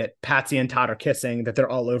believe that Patsy and Todd are kissing, that they're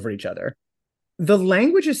all over each other. The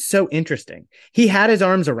language is so interesting. He had his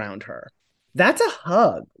arms around her. That's a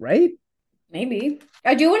hug, right? Maybe.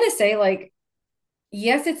 I do want to say,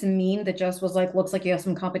 yes, it's mean that Jess was looks like you have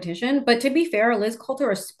some competition. But to be fair, Liz called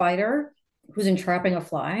her a spider who's entrapping a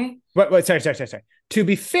fly. Wait, sorry. To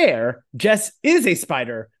be fair, Jess is a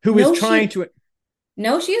spider who is trying to...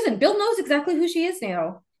 No, she isn't. Bill knows exactly who she is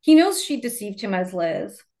now. He knows she deceived him as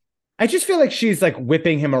Liz. I just feel like she's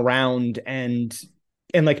whipping him around and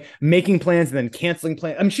making plans and then canceling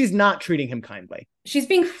plans. I mean, she's not treating him kindly. She's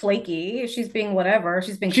being flaky. She's being whatever.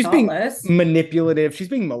 She's being thoughtless. Being manipulative. She's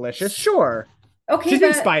being malicious. Sure. Okay, she's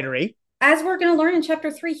being spidery. As we're going to learn in chapter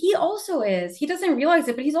 3, he also is. He doesn't realize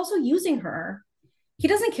it, but he's also using her. He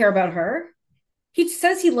doesn't care about her. He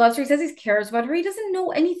says he loves her. He says he cares about her. He doesn't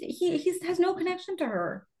know anything. He has no connection to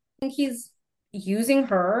her. I think he's using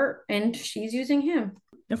her and she's using him.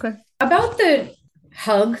 Okay. About the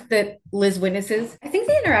hug that Liz witnesses, I think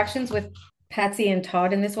the interactions with Patsy and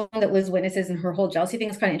Todd in this one that Liz witnesses and her whole jealousy thing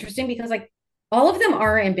is kind of interesting because all of them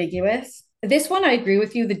are ambiguous. This one, I agree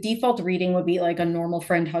with you. The default reading would be like a normal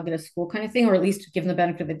friend hug at a school kind of thing, or at least give them the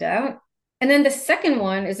benefit of the doubt. And then the second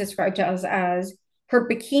one is described as her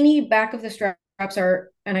bikini back of the straps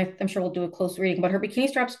are, and I'm sure we'll do a close reading, but her bikini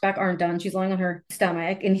straps back aren't done. She's lying on her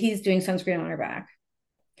stomach and he's doing sunscreen on her back.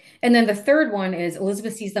 And then the third one is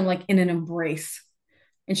Elizabeth sees them like in an embrace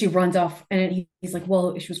and she runs off and he's like,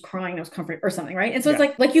 well, she was crying. It was comfort or something. Right. And so it's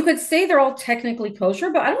like you could say they're all technically kosher,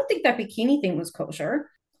 but I don't think that bikini thing was kosher.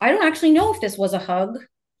 I don't actually know if this was a hug.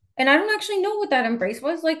 And I don't actually know what that embrace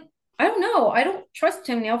was. Like, I don't know. I don't trust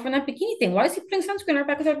Tim Nail from that bikini thing. Why is he putting sunscreen on her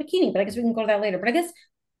back with that bikini? But I guess we can go to that later. But I guess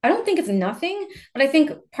I don't think it's nothing. But I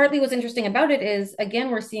think partly what's interesting about it is, again,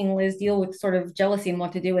 we're seeing Liz deal with sort of jealousy and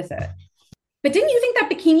what to do with it. But didn't you think that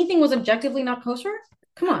bikini thing was objectively not kosher?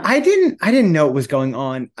 Come on. I didn't know what was going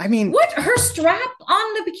on. I mean, what? Her strap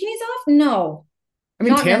on the bikini's off? No. I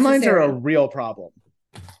mean, tan lines are a real problem.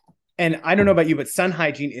 And I don't know about you, but sun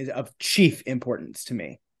hygiene is of chief importance to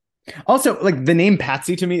me. Also, like the name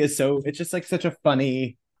Patsy to me is it's just like such a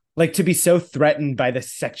funny, like to be so threatened by the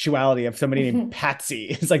sexuality of somebody named Patsy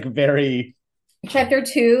is like very. Chapter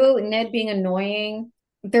 2, Ned being annoying.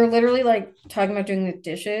 They're literally like talking about doing the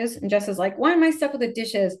dishes. And Jess is like, why am I stuck with the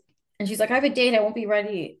dishes? And she's like, I have a date. I won't be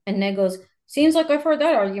ready. And Ned goes, seems like I've heard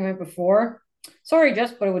that argument before. Sorry,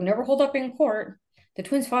 Jess, but it would never hold up in court. The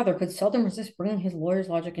twins' father could seldom resist bringing his lawyer's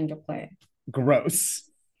logic into play. Gross.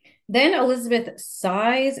 Then Elizabeth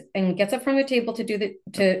sighs and gets up from the table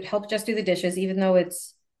to help Jess do the dishes, even though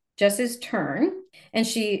it's Jess's turn. And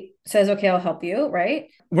she says, okay, I'll help you, right?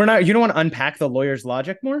 You don't want to unpack the lawyer's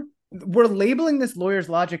logic more? We're labeling this lawyer's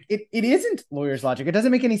logic. It isn't lawyer's logic. It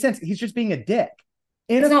doesn't make any sense. He's just being a dick.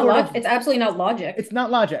 It's absolutely not logic. It's not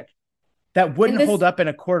logic. That wouldn't hold up in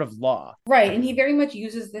a court of law. Right. And he very much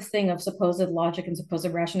uses this thing of supposed logic and supposed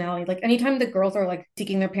rationality. Like anytime the girls are like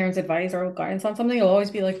seeking their parents' advice or guidance on something, he'll always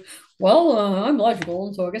be like, well, I'm logical.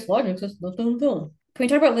 And so I guess logic says, can we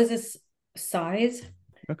talk about Liz's sighs?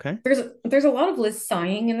 Okay. There's a lot of Liz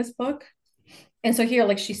sighing in this book. And so here,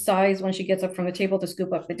 like she sighs when she gets up from the table to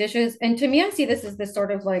scoop up the dishes. And to me, I see this as this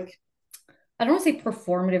sort of like, I don't want to say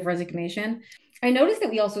performative resignation. I noticed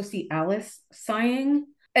that we also see Alice sighing.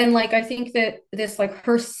 And like, I think that this, like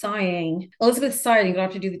her sighing, Elizabeth sighed and got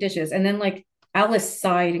up to do the dishes. And then like Alice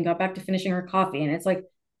sighed and got back to finishing her coffee. And it's like,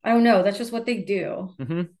 I don't know. That's just what they do.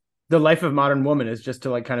 Mm-hmm. The life of modern woman is just to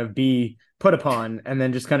like kind of be put upon and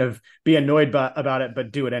then just kind of be annoyed about it,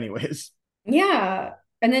 but do it anyways. Yeah.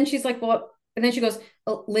 And then she's like, well, and then she goes,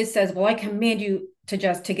 Liz says, well, I command you to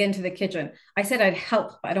get into the kitchen. I said I'd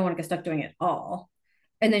help, but I don't want to get stuck doing it all.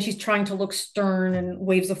 And then she's trying to look stern and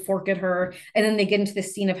waves a fork at her. And then they get into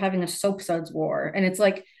this scene of having a soap suds war. And it's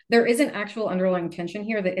like, there is an actual underlying tension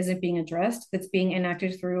here that isn't being addressed, that's being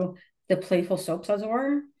enacted through the playful soap suds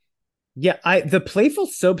war. Yeah, the playful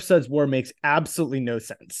soap suds war makes absolutely no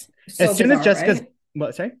sense. So as soon bizarre, as Jessica's right?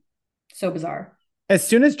 What, sorry? So bizarre. As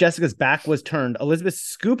soon as Jessica's back was turned, Elizabeth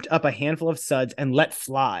scooped up a handful of suds and let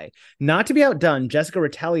fly. Not to be outdone, Jessica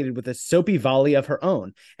retaliated with a soapy volley of her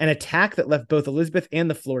own, an attack that left both Elizabeth and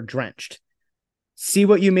the floor drenched. See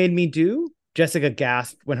what you made me do? Jessica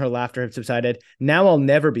gasped when her laughter had subsided. Now I'll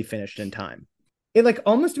never be finished in time. It like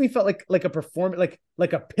almost to me felt like a performance,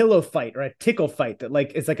 like a pillow fight or a tickle fight that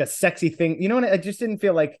like is like a sexy thing. You know what? I just didn't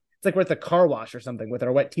feel like it's like we're at the car wash or something with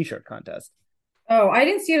our wet t-shirt contest. Oh, I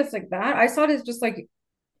didn't see it as like that. I saw it as just like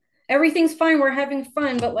everything's fine, we're having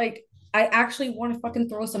fun, but like I actually want to fucking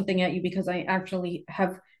throw something at you because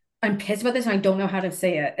I'm pissed about this and I don't know how to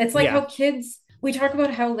say it. It's like how kids, we talk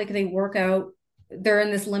about how like they work out, they're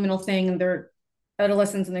in this liminal thing and they're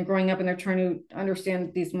adolescents and they're growing up and they're trying to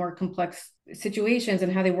understand these more complex situations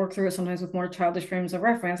and how they work through it sometimes with more childish frames of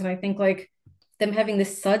reference. And I think like them having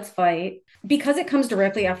this suds fight, because it comes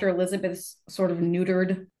directly after Elizabeth's sort of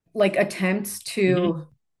neutered like attempts to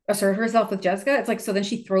assert herself with Jessica, it's like, so then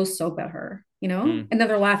she throws soap at her, you know, and then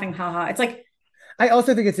they're laughing, haha. It's like, I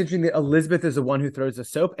also think it's interesting that Elizabeth is the one who throws the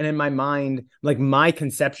soap. And in my mind, like my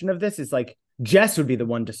conception of this is like Jess would be the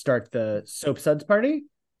one to start the soap suds party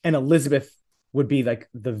and Elizabeth would be like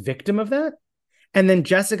the victim of that. And then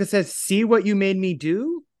Jessica says, see what you made me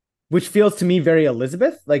do, which feels to me very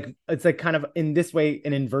Elizabeth. Like it's like kind of in this way,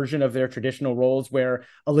 an inversion of their traditional roles where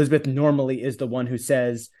Elizabeth normally is the one who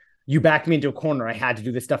says, you backed me into a corner. I had to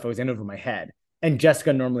do this stuff. I was in over my head. And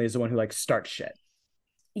Jessica normally is the one who like starts shit.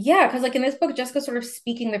 Yeah. Cause like in this book, Jessica's sort of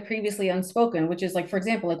speaking the previously unspoken, which is like, for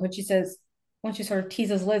example, like when she says, when she sort of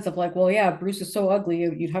teases Liz of like, well, yeah, Bruce is so ugly.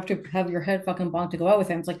 You'd have to have your head fucking bonked to go out with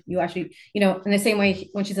him. It's like, you actually, you know, in the same way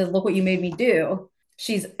when she says, look what you made me do,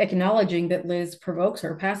 she's acknowledging that Liz provokes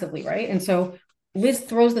her passively. Right. And so Liz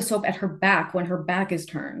throws the soap at her back when her back is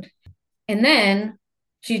turned. And then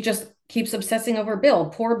she just keeps obsessing over Bill.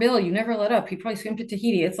 Poor Bill, you never let up. He probably swam to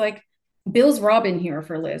Tahiti. It's like Bill's Robin here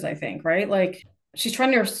for Liz, I think, right? Like she's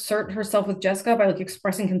trying to assert herself with Jessica by like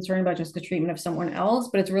expressing concern about Jessica's treatment of someone else,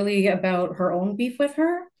 but it's really about her own beef with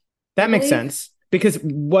her. That makes sense, because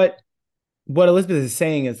what Elizabeth is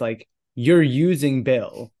saying is like, you're using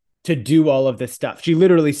Bill to do all of this stuff. She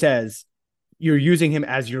literally says, you're using him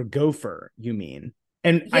as your gopher, you mean?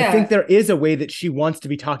 And yeah. I think there is a way that she wants to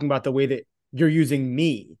be talking about the way that you're using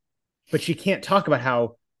me, but she can't talk about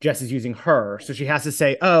how Jess is using her. So she has to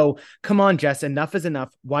say, oh, come on, Jess, enough is enough.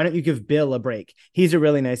 Why don't you give Bill a break? He's a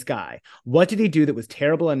really nice guy. What did he do that was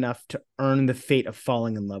terrible enough to earn the fate of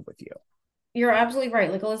falling in love with you? You're absolutely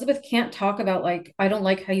right. Like Elizabeth can't talk about like, I don't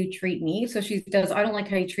like how you treat me. So she does, I don't like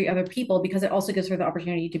how you treat other people, because it also gives her the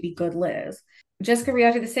opportunity to be good Liz. Jessica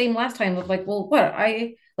reacted the same last time of like, well, what?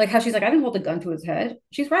 I like how she's like, I didn't hold a gun to his head.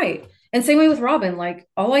 She's right. And same way with Robin, like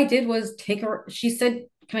all I did was take her, she said,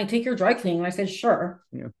 can I take your dry cleaning? And I said, sure.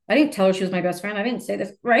 Yeah. I didn't tell her she was my best friend. I didn't say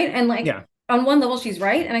this. Right. And like on one level, she's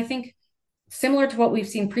right. And I think similar to what we've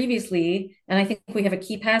seen previously, and I think we have a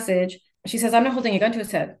key passage, she says, I'm not holding a gun to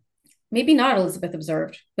his head. Maybe not, Elizabeth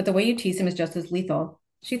observed, but the way you tease him is just as lethal.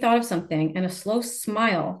 She thought of something, and a slow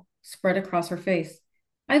smile spread across her face.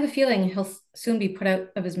 I have a feeling he'll soon be put out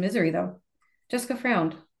of his misery, though. Jessica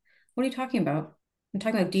frowned. What are you talking about? I'm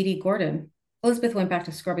talking about Dee Dee Gordon. Elizabeth went back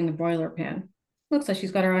to scrubbing the broiler pan. Looks like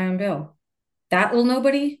she's got her eye on Bill. That little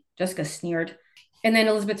nobody? Jessica sneered. And then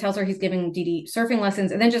Elizabeth tells her he's giving Dee Dee surfing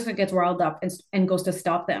lessons, and then Jessica gets riled up and goes to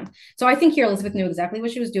stop them. So I think here Elizabeth knew exactly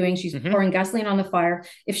what she was doing. She's pouring gasoline on the fire.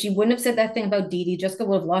 If she wouldn't have said that thing about Dee Dee, Jessica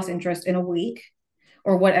would have lost interest in a week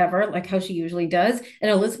or whatever, like how she usually does.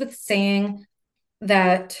 And Elizabeth saying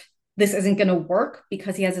that this isn't going to work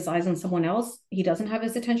because he has his eyes on someone else, he doesn't have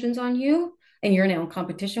his attentions on you, and you're now in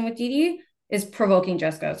competition with Dee Dee, is provoking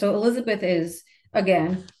Jessica. So Elizabeth is,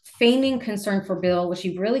 again, feigning concern for Bill. What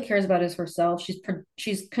she really cares about is herself.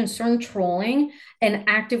 She's concerned trolling and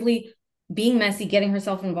actively being messy, getting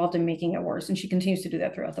herself involved and making it worse. And she continues to do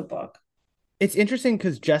that throughout the book. It's interesting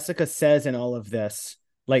because Jessica says in all of this,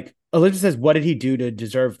 like Elizabeth says, what did he do to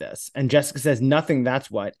deserve this? And Jessica says, nothing,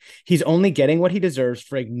 that's what. He's only getting what he deserves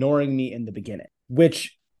for ignoring me in the beginning,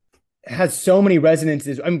 which has so many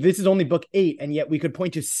resonances. I mean, this is only book 8, and yet we could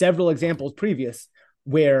point to several examples previous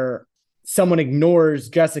where someone ignores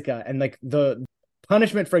Jessica, and like the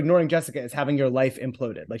punishment for ignoring Jessica is having your life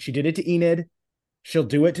imploded. Like she did it to Enid. She'll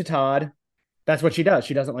do it to Todd. That's what she does.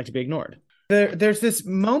 She doesn't like to be ignored. There's this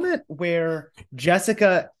moment where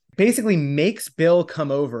Jessica basically makes Bill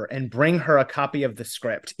come over and bring her a copy of the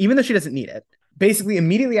script, even though she doesn't need it. Basically,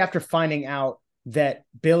 immediately after finding out that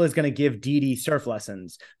Bill is going to give Dee Dee surf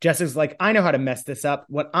lessons, Jessica's like, I know how to mess this up.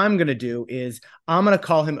 What I'm going to do is I'm going to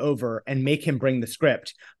call him over and make him bring the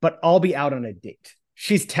script, but I'll be out on a date.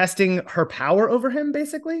 She's testing her power over him,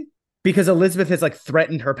 basically, because Elizabeth has like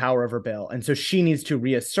threatened her power over Bill. And so she needs to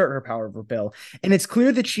reassert her power over Bill. And it's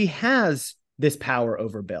clear that she has this power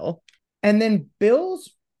over Bill. And then Bill's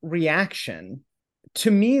reaction to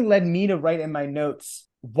me led me to write in my notes,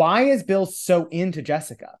 why is Bill so into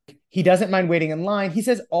Jessica? He doesn't mind waiting in line. He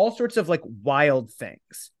says all sorts of like wild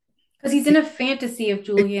things. Because he's in a fantasy of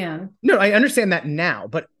Julianne. No, I understand that now.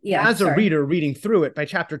 But as a reader reading through it by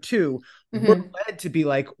chapter 2, we're led to be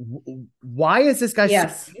like, why is this guy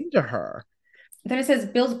so into her? Then it says,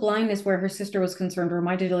 Bill's blindness where her sister was concerned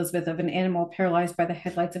reminded Elizabeth of an animal paralyzed by the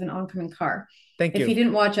headlights of an oncoming car. Thank you. If he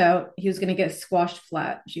didn't watch out, he was going to get squashed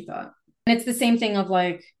flat, she thought. And it's the same thing of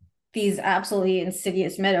like these absolutely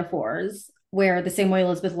insidious metaphors where the same way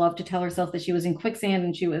Elizabeth loved to tell herself that she was in quicksand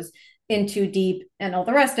and she was in too deep and all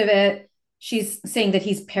the rest of it, she's saying that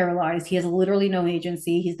he's paralyzed. He has literally no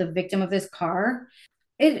agency. He's the victim of this car.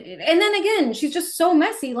 And then again, she's just so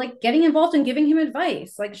messy, like getting involved and giving him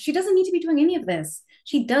advice. Like she doesn't need to be doing any of this.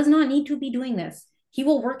 She does not need to be doing this. He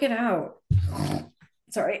will work it out.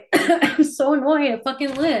 Sorry. I'm so annoyed at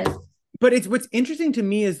fucking Liz. But it's what's interesting to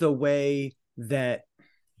me is the way that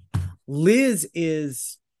Liz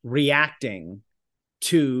is reacting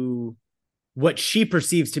to what she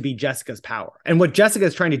perceives to be Jessica's power. And what Jessica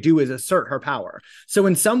is trying to do is assert her power. So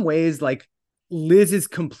in some ways, like Liz is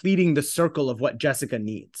completing the circle of what Jessica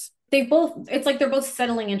needs. It's like they're both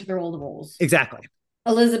settling into their old roles. Exactly.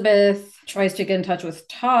 Elizabeth tries to get in touch with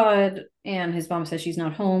Todd and his mom says she's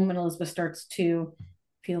not home, and Elizabeth starts to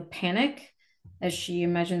feel panic as she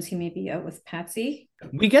imagines he may be out with Patsy.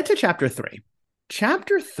 We get to chapter 3.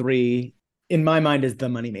 Chapter 3, in my mind, is the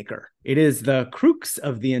moneymaker. It is the crux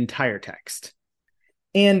of the entire text.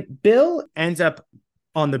 And Bill ends up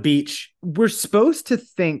on the beach. We're supposed to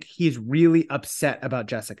think he's really upset about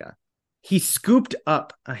Jessica. He scooped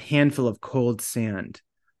up a handful of cold sand,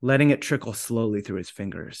 letting it trickle slowly through his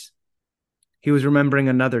fingers. He was remembering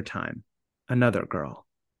another time, another girl.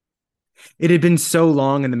 It had been so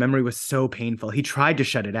long and the memory was so painful. He tried to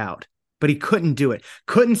shut it out, but he couldn't do it.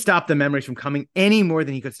 Couldn't stop the memories from coming any more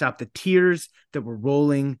than he could stop the tears that were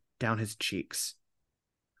rolling down his cheeks.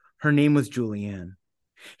 Her name was Julianne.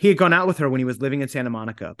 He had gone out with her when he was living in Santa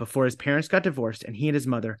Monica before his parents got divorced and he and his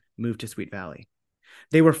mother moved to Sweet Valley.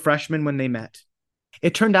 They were freshmen when they met.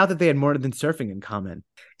 It turned out that they had more than surfing in common.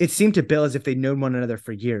 It seemed to Bill as if they'd known one another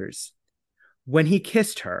for years. When he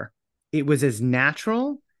kissed her, it was as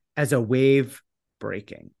natural as a wave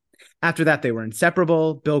breaking. After that, they were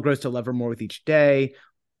inseparable. Bill grows to love her more with each day.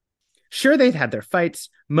 Sure, they'd had their fights,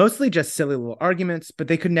 mostly just silly little arguments, but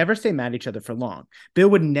they could never stay mad at each other for long. Bill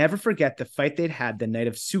would never forget the fight they'd had the night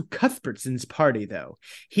of Sue Cuthbertson's party, though.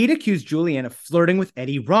 He'd accused Julianne of flirting with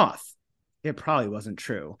Eddie Roth. It probably wasn't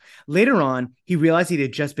true. Later on, he realized he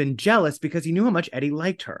had just been jealous because he knew how much Eddie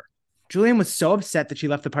liked her. Julianne was so upset that she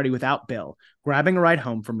left the party without Bill, grabbing a ride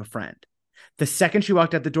home from a friend. The second she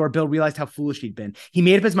walked out the door, Bill realized how foolish he'd been. He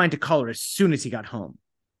made up his mind to call her as soon as he got home.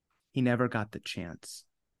 He never got the chance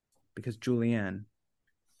because Julianne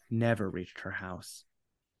never reached her house.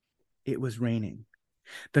 It was raining.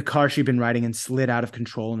 The car she'd been riding in slid out of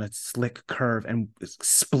control in a slick curve and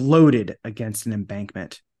exploded against an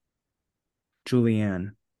embankment.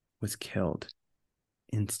 Julianne was killed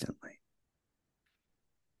instantly.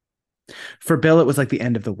 For Bill, it was like the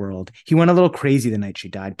end of the world. He went a little crazy the night she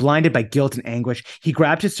died. Blinded by guilt and anguish, he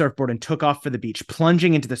grabbed his surfboard and took off for the beach,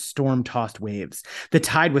 plunging into the storm-tossed waves. The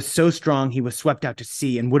tide was so strong he was swept out to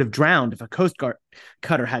sea and would have drowned if a Coast Guard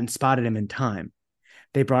cutter hadn't spotted him in time.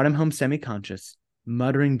 They brought him home semi-conscious,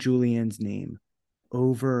 muttering Julianne's name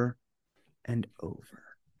over and over.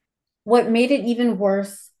 What made it even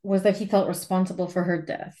worse was that he felt responsible for her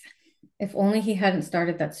death. If only he hadn't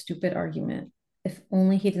started that stupid argument. If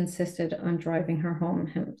only he'd insisted on driving her home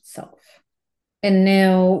himself. And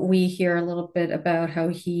now we hear a little bit about how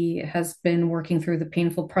he has been working through the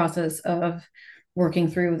painful process of working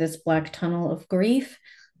through this black tunnel of grief,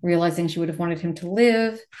 realizing she would have wanted him to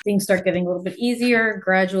live. Things start getting a little bit easier.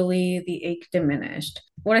 Gradually, the ache diminished.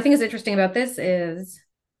 What I think is interesting about this is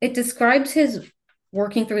it describes his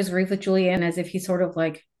working through his grief with Julianne as if he's sort of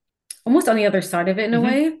like almost on the other side of it in a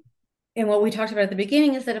way. And what we talked about at the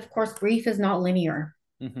beginning is that, of course, grief is not linear.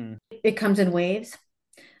 It comes in waves.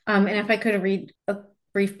 And if I could read a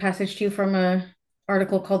brief passage to you from an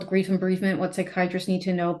article called Grief and Bereavement, What Psychiatrists Need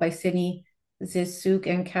to Know by Sydney Zizuk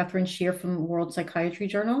and Catherine Shear from World Psychiatry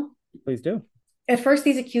Journal. Please do. At first,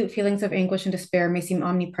 these acute feelings of anguish and despair may seem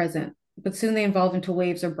omnipresent, but soon they evolve into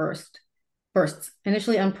waves or bursts,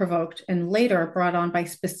 initially unprovoked and later brought on by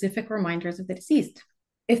specific reminders of the deceased.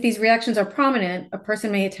 If these reactions are prominent, a person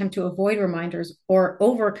may attempt to avoid reminders or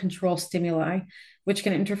over-control stimuli, which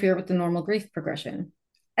can interfere with the normal grief progression.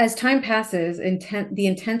 As time passes, the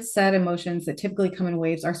intense sad emotions that typically come in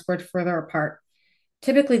waves are spread further apart.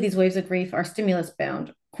 Typically, these waves of grief are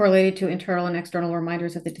stimulus-bound, correlated to internal and external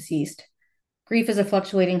reminders of the deceased. Grief is a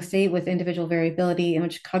fluctuating state with individual variability in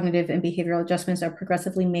which cognitive and behavioral adjustments are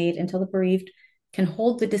progressively made until the bereaved can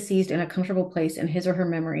hold the deceased in a comfortable place in his or her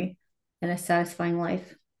memory, and a satisfying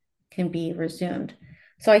life can be resumed.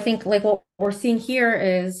 So I think like what we're seeing here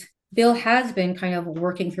is Bill has been kind of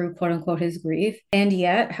working through quote unquote his grief. And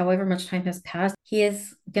yet, however much time has passed, he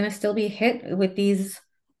is going to still be hit with these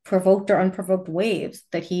provoked or unprovoked waves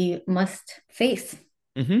that he must face.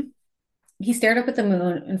 He stared up at the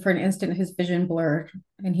moon and for an instant his vision blurred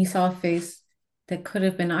and he saw a face that could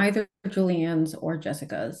have been either Julianne's or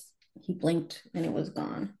Jessica's. He blinked and it was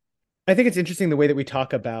gone. I think it's interesting the way that we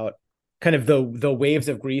talk about kind of the waves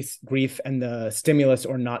of grief and the stimulus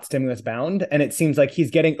or not stimulus bound. And it seems like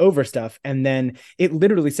he's getting over stuff. And then it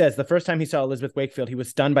literally says the first time he saw Elizabeth Wakefield, he was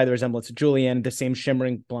stunned by the resemblance to Julianne, the same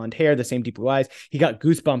shimmering blonde hair, the same deep blue eyes. He got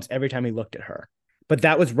goosebumps every time he looked at her. But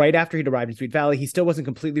that was right after he'd arrived in Sweet Valley. He still wasn't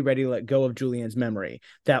completely ready to let go of Julianne's memory.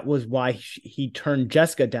 That was why he turned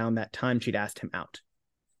Jessica down that time she'd asked him out.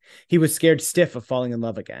 He was scared stiff of falling in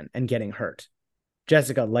love again and getting hurt.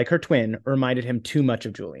 Jessica, like her twin, reminded him too much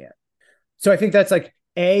of Julianne. So I think that's like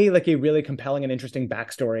a really compelling and interesting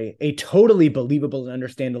backstory, a totally believable and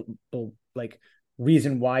understandable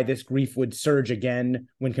reason why this grief would surge again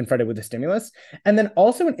when confronted with the stimulus. And then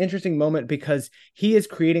also an interesting moment because he is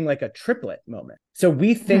creating like a triplet moment. So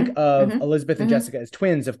we think of Elizabeth and Jessica as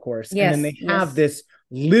twins, of course, and then they have this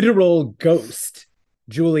literal ghost,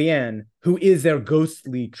 Julianne, who is their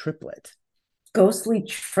ghostly triplet. Ghostly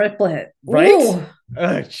triplet. Right?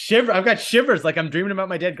 Shiver. I've got shivers like I'm dreaming about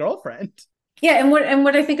my dead girlfriend. Yeah, and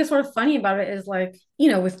what I think is sort of funny about it is like,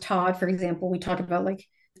 you know, with Todd, for example, we talk about like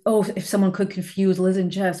oh, if someone could confuse Liz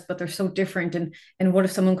and Jess, but they're so different, and what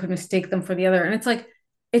if someone could mistake them for the other? And it's like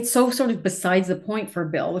it's so sort of besides the point for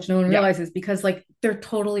Bill, which no one Yeah. realizes because like they're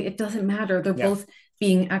totally, it doesn't matter. They're Yeah. both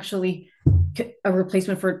being actually a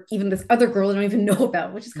replacement for even this other girl they don't even know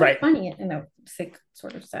about, which is kind Right. of funny in a sick,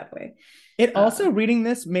 sort of sad way. It also, reading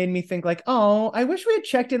this, made me think like, oh, I wish we had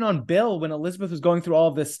checked in on Bill when Elizabeth was going through all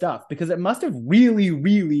of this stuff, because it must have really,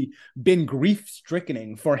 really been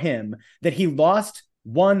grief-stricken for him that he lost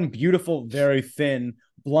one beautiful, very thin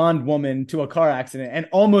blonde woman to a car accident and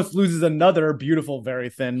almost loses another beautiful, very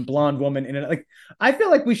thin blonde woman in it. Like, I feel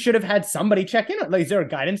like we should have had somebody check in. Like, is there a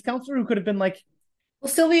guidance counselor who could have been like,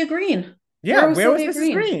 well, Sylvia Green. yeah, where was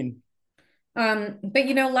Mrs. Green? But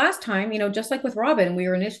you know, last time, you know, just like with Robin, we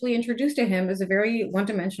were initially introduced to him as a very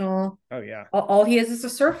one-dimensional. Oh yeah, all he is a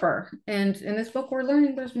surfer, and in this book, we're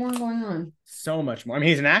learning there's more going on. So much more. I mean,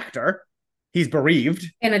 he's an actor. He's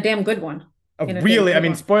bereaved, and a damn good one. Really, I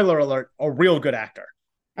mean, spoiler alert, a real good actor.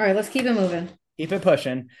 All right, let's keep it moving. Keep it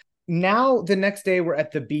pushing. Now, the next day, we're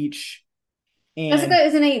at the beach. And Jessica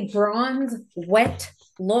is in a bronze, wet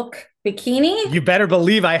look bikini. You better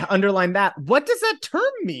believe I underlined that. What does that term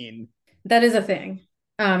mean? That is a thing.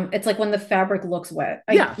 It's like when the fabric looks wet.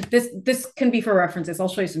 Yeah. This can be for references. I'll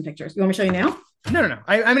show you some pictures. You want me to show you now? No.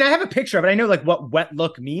 I mean, I have a picture of it. I know like what wet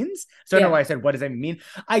look means. So I don't know why I said, what does that mean?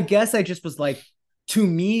 I guess I just was like, to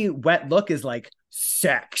me, wet look is like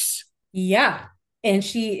sex. Yeah. And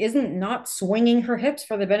she isn't not swinging her hips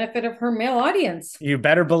for the benefit of her male audience. You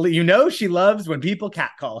better believe, you know, she loves when people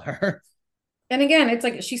catcall her. And again, it's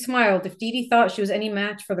like she smiled. If Dee Dee thought she was any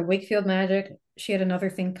match for the Wakefield magic, she had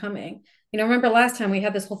another thing coming. You know, remember last time we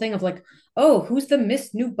had this whole thing of like, oh, who's the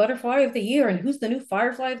Miss New Butterfly of the Year? And who's the new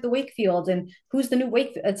Firefly of the Wakefield? And who's the new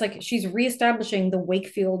Wakefield? It's like she's reestablishing the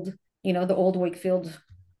Wakefield, you know, the old Wakefield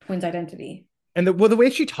twins identity. And the way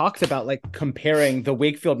she talks about like comparing the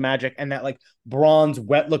Wakefield magic and that like bronze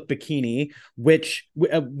wet look bikini, which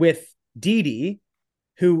with Dee Dee,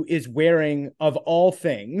 who is wearing, of all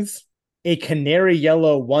things, a canary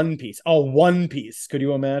yellow one piece. Could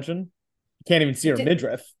you imagine? You can't even see her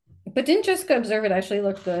midriff. But didn't Jessica observe it actually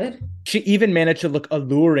looked good? She even managed to look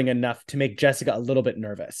alluring enough to make Jessica a little bit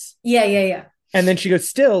nervous. Yeah. And then she goes,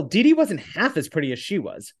 still, Dee Dee wasn't half as pretty as she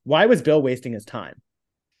was. Why was Bill wasting his time?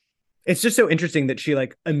 It's just so interesting that she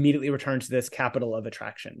like immediately returns to this capital of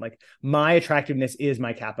attraction. Like, my attractiveness is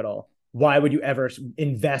my capital. Why would you ever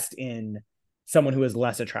invest in someone who is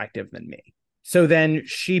less attractive than me? So then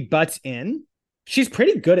she butts in. She's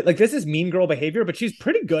pretty good at, like, this is mean girl behavior, but she's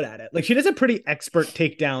pretty good at it. Like, she does a pretty expert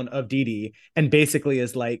takedown of Dee Dee and basically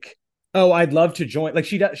is like, oh, I'd love to join. Like,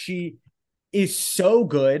 she is so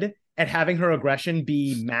good at having her aggression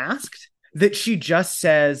be masked that she just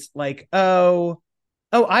says like, oh,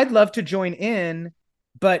 I'd love to join in,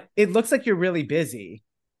 but it looks like you're really busy.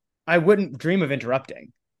 I wouldn't dream of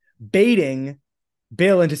interrupting. Baiting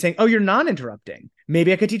Bill into saying, oh, you're not interrupting.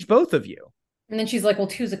 Maybe I could teach both of you. And then she's like, well,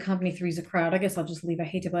 two's a company, three's a crowd. I guess I'll just leave. I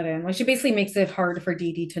hate to butt in. Like, she basically makes it hard for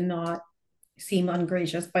Dee Dee to not seem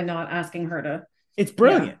ungracious by not asking her to. It's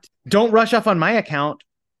brilliant. Yeah. Don't rush off on my account.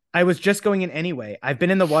 I was just going in anyway. I've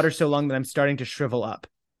been in the water so long that I'm starting to shrivel up.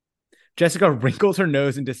 Jessica wrinkles her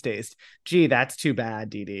nose in distaste. Gee, that's too bad,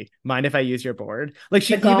 Dee Dee. Mind if I use your board? Like,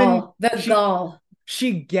 she gall.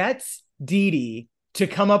 She gets Dee Dee to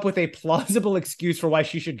come up with a plausible excuse for why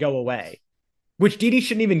she should go away, which Dee Dee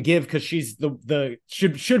shouldn't even give because she's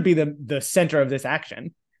should be the center of this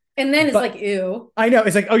action. And then it's like, ew. I know.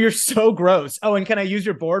 It's like, oh, you're so gross. Oh, and can I use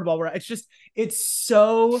your board while it's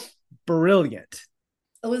so brilliant.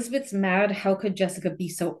 Elizabeth's mad. How could Jessica be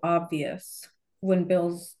so obvious when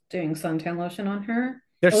Bill's doing suntan lotion on her?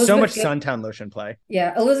 There's so much suntan lotion play.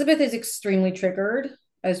 Yeah. Elizabeth is extremely triggered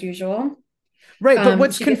as usual. Right. But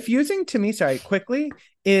what's confusing to me, quickly,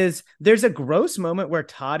 is there's a gross moment where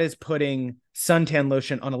Todd is putting suntan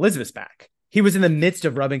lotion on Elizabeth's back. He was in the midst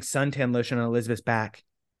of rubbing suntan lotion on Elizabeth's back.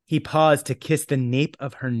 He paused to kiss the nape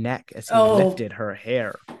of her neck as he lifted her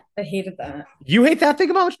hair. I hated that. You hate that?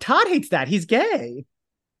 Think about how much Todd hates that. He's gay.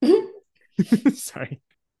 Sorry.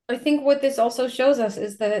 I think what this also shows us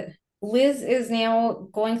is that Liz is now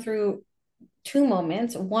going through two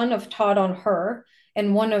moments, one of Todd on her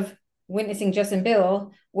and one of witnessing Jess and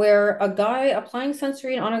Bill, where a guy applying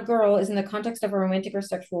sunscreen on a girl is in the context of a romantic or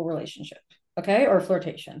sexual relationship, okay, or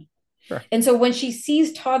flirtation. Sure. And so when she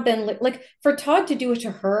sees Todd, then like for Todd to do it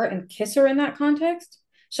to her and kiss her in that context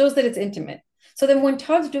shows that it's intimate. So then when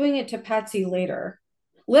Todd's doing it to Patsy later,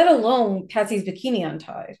 let alone Patsy's bikini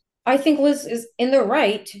untied, I think Liz is in the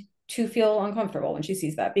right to feel uncomfortable when she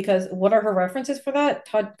sees that, because what are her references for that?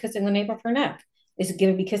 Todd kissing the nape of her neck. Is it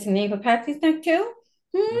going to be kissing the nape of Patsy's neck too?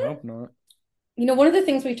 I hope not. One of the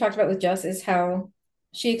things we've talked about with Jess is how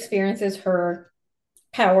she experiences her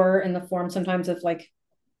power in the form sometimes of like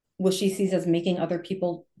what she sees as making other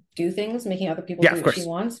people do things, making other people Yeah, do of what she course.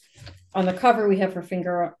 wants. On the cover, we have her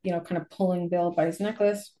finger, kind of pulling Bill by his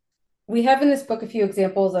necklace. We have in this book a few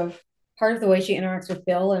examples of part of the way she interacts with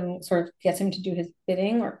Bill and sort of gets him to do his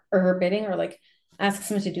bidding or her bidding or like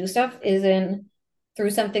asks him to do stuff is in through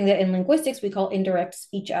something that in linguistics we call indirect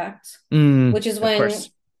speech acts, which is Of when course.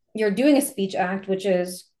 you're doing a speech act, which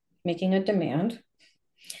is making a demand,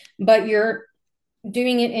 but you're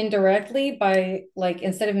doing it indirectly by like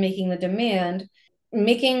instead of making the demand,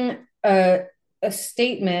 making a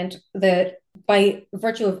statement that by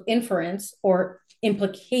virtue of inference or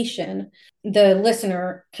implication, the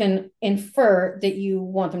listener can infer that you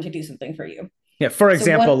want them to do something for you. Yeah, for So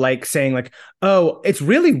example, what like saying like, "Oh, it's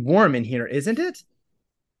really warm in here, isn't it?"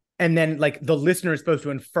 And then like the listener is supposed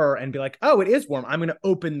to infer and be like, "Oh, it is warm. I'm going to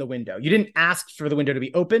open the window." You didn't ask for the window to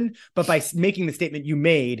be opened, but by making the statement you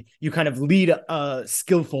made, you kind of lead a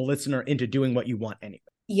skillful listener into doing what you want anyway.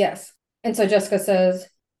 Yes. And so Jessica says,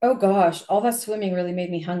 "Oh gosh, all that swimming really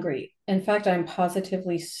made me hungry. In fact, I'm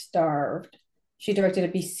positively starved." She directed a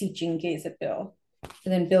beseeching gaze at Bill.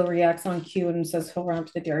 And then Bill reacts on cue and says he'll run up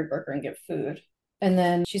to the Dairy Burger and get food. And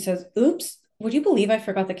then she says, "Oops, would you believe I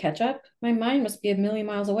forgot the ketchup? My mind must be a million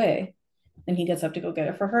miles away." And he gets up to go get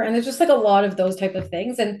it for her. And there's just like a lot of those type of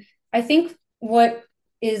things. And I think what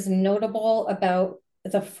is notable about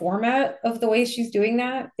the format of the way she's doing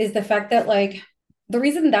that is the fact that like the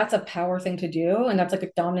reason that's a power thing to do and that's like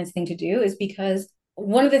a dominance thing to do is because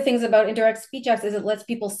one of the things about indirect speech acts is it lets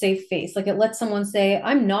people save face. Like it lets someone say,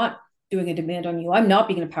 "I'm not doing a demand on you. I'm not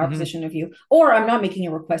being in a power Mm-hmm. position of you, or I'm not making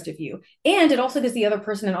a request of you." And it also gives the other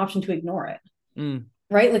person an option to ignore it, Mm.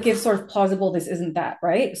 right? Like it's sort of plausible this isn't that,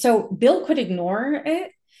 right? So Bill could ignore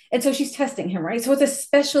it. And so she's testing him, right? So it's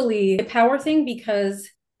especially a power thing because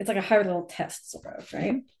it's like a higher level test, sort of,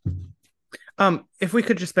 right? If we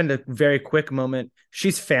could just spend a very quick moment,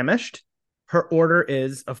 she's famished. Her order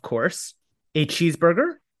is, of course, a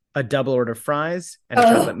cheeseburger, a double order of fries, and a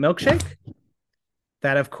chocolate Oh, milkshake.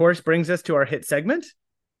 That, of course, brings us to our hit segment,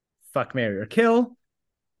 Fuck, Marry, or Kill.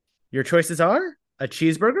 Your choices are a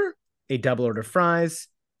cheeseburger, a double order of fries,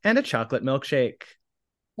 and a chocolate milkshake.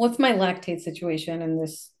 what's my lactate situation in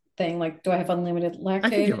this thing? Like, do I have unlimited I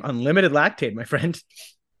think you have lactate? unlimited lactate, my friend.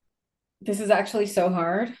 This is actually so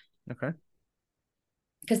hard Okay,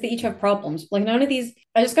 because they each have problems. Like, none of these,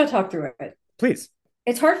 I just got to talk through it. please.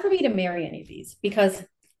 It's hard for me to marry any of these because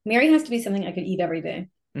marry has to be something I could eat every day.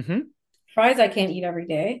 Mm-hmm. Fries, I can't eat every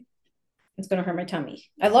day. It's going to hurt my tummy.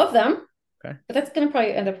 I love them, Okay. but that's going to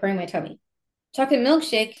probably end up hurting my tummy. Chocolate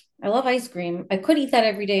milkshake, I love ice cream. I could eat that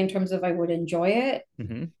every day in terms of I would enjoy it.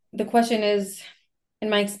 Mm-hmm. The question is, in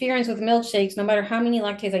my experience with milkshakes, no matter how many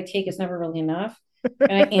lactates I take, it's never really enough.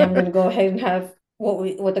 And I am going to go ahead and have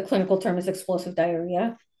what the clinical term is explosive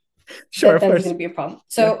diarrhea. Sure, That of that is course. going to be a problem. Yeah.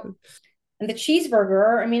 So, and the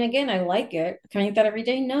cheeseburger, I mean, again, I like it. Can I eat that every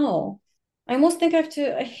day? No. I almost think I have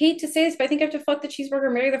to. I hate to say this, but I think I have to fuck the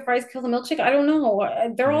cheeseburger, marry the fries, kill the milkshake. I don't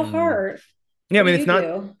know. They're all Mm. hard. Yeah, I What do mean, you it's not,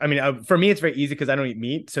 do? I mean, for me, it's very easy because I don't eat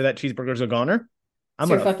meat. So that cheeseburger's a goner. I'm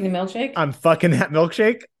So you're going to, fucking the milkshake? I'm fucking that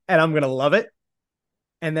milkshake and I'm going to love it.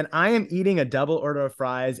 And then I am eating a double order of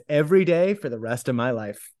fries every day for the rest of my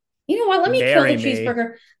life. You know what? Let me kill the Marry me.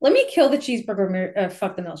 cheeseburger. Let me kill the cheeseburger.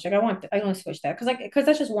 Fuck the milkshake. I want to switch that because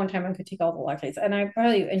that's just one time I could take all the lactates, and I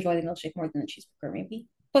probably enjoy the milkshake more than the cheeseburger maybe.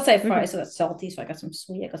 Plus I have Okay. fries, so that's salty. So I got some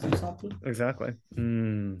sweet. I got some salty. Exactly.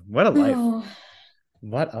 What a life. Oh.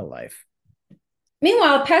 What a life.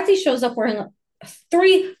 Meanwhile, Patsy shows up wearing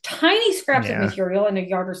three tiny scraps of Yeah. material and a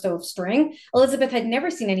yard or so of string. Elizabeth had never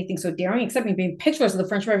seen anything so daring, except maybe pictures of the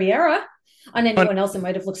French Riviera. On anyone else, it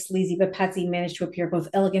might have looked sleazy, but Patsy managed to appear both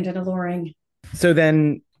elegant and alluring. So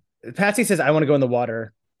then Patsy says, I want to go in the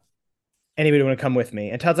water. Anybody want to come with me?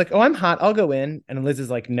 And Todd's like, oh, I'm hot. I'll go in. And Liz is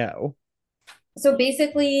like, no. So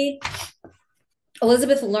basically,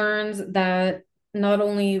 Elizabeth learns that not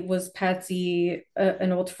only was Patsy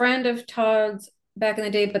an old friend of Todd's back in the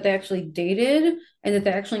day, but they actually dated and that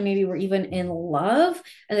they actually maybe were even in love.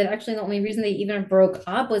 And that actually the only reason they even broke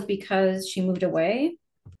up was because she moved away.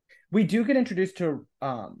 We do get introduced to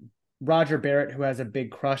Roger Barrett, who has a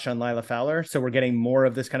big crush on Lila Fowler. So we're getting more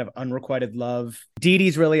of this kind of unrequited love. Dee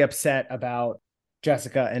Dee's really upset about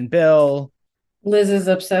Jessica and Bill. Liz is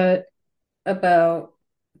upset about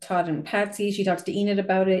Todd and Patsy. She talks to Enid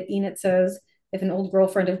about it. Enid says, if an old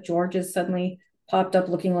girlfriend of George's suddenly popped up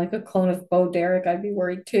looking like a clone of Bo Derek, I'd be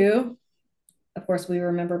worried too. Of course, we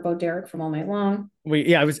remember Bo Derek from All Night Long.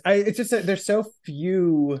 It's just that there's so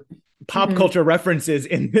few pop culture references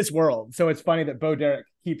in this world. So it's funny that Bo Derek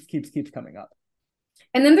keeps coming up.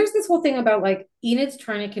 And then there's this whole thing about like Enid's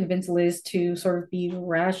trying to convince Liz to sort of be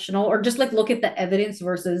rational or just like look at the evidence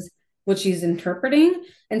versus what she's interpreting,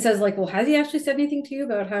 and says like, well, has he actually said anything to you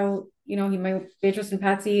about how, you know, he might be interested in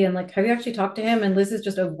Patsy, and like, have you actually talked to him? And Liz is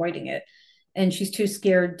just avoiding it. And she's too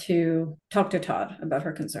scared to talk to Todd about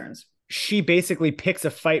her concerns. She basically picks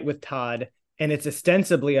a fight with Todd, and it's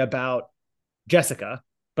ostensibly about Jessica,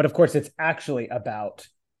 but of course it's actually about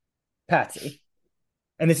Patsy.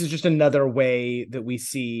 And this is just another way that we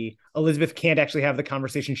see Elizabeth can't actually have the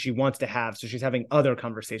conversation she wants to have, so she's having other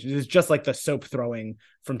conversations. It's just like the soap throwing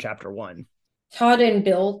from chapter 1. Todd and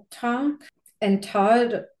Bill talk, and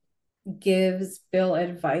Todd gives Bill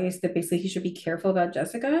advice that basically he should be careful about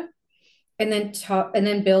Jessica. And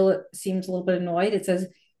then Bill seems a little bit annoyed. It says,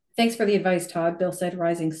 "Thanks for the advice, Todd," Bill said,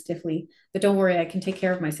 rising stiffly. "But don't worry, I can take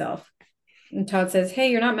care of myself." And Todd says,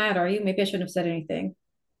 "Hey, you're not mad, are you? Maybe I shouldn't have said anything."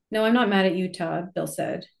 "No, I'm not mad at you, Todd," Bill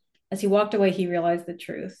said. As he walked away, he realized the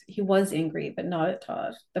truth. He was angry, but not at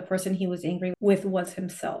Todd. The person he was angry with was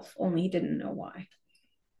himself, only he didn't know why.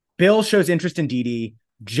 Bill shows interest in Dee Dee.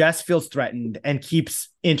 Jess feels threatened and keeps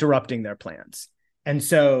interrupting their plans. And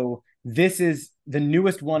so this is the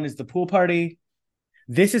newest one, is the pool party.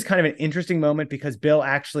 This is kind of an interesting moment because Bill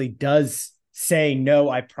actually does say, no,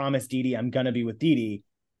 I promise Dee Dee I'm going to be with Dee Dee.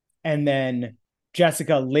 And then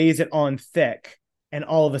Jessica lays it on thick. And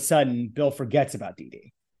all of a sudden, Bill forgets about Dee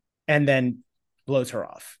Dee and then blows her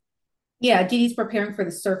off. Yeah, Dee Dee's preparing for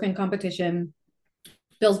the surfing competition.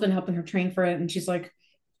 Bill's been helping her train for it. And she's like,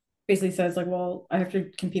 basically says like, well, I have to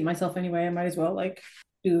compete myself anyway. I might as well like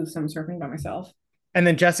do some surfing by myself. And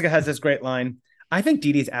then Jessica has this great line. I think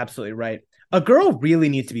Dee Dee's absolutely right. A girl really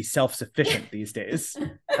needs to be self-sufficient these days.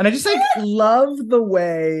 And I just like love the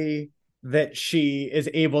way that she is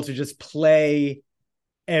able to just play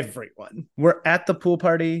everyone. We're at the pool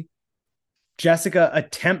party. Jessica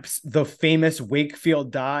attempts the famous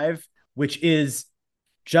Wakefield dive, which is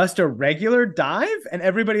just a regular dive, and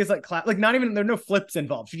everybody is like clap, like not even, there are no flips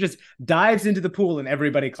involved. She just dives into the pool and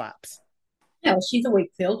everybody claps. Yeah, well, she's a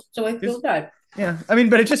Wakefield. It's a Wakefield dive. Yeah, I mean,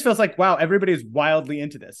 but it just feels like, wow, everybody is wildly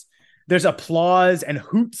into this. There's applause and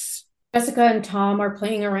hoots. Jessica and Tom are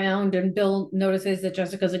playing around, and Bill notices that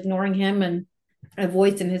Jessica's ignoring him, and a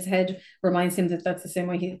voice in his head reminds him that that's the same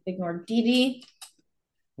way he ignored Dee Dee.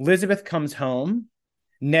 Elizabeth comes home.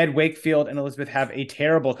 Ned Wakefield and Elizabeth have a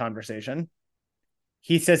terrible conversation.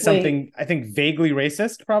 He says something, I think, vaguely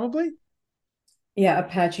racist, probably. Yeah,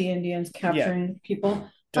 Apache Indians capturing people.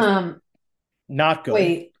 Not good.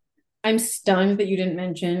 Wait, I'm stunned that you didn't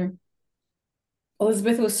mention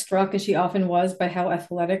Elizabeth was struck, as she often was, by how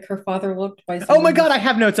athletic her father looked. Oh my God, I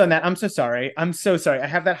have notes on that. I'm so sorry. I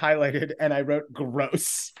have that highlighted and I wrote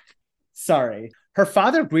gross. Sorry. Her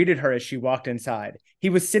father greeted her as she walked inside. He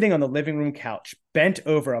was sitting on the living room couch, bent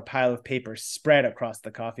over a pile of papers spread across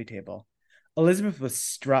the coffee table. Elizabeth was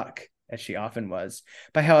struck, as she often was,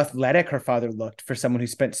 by how athletic her father looked for someone who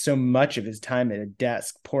spent so much of his time at a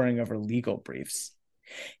desk poring over legal briefs.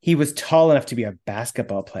 He was tall enough to be a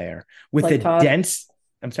basketball player with like a Todd. dense...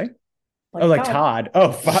 I'm sorry? Like Todd.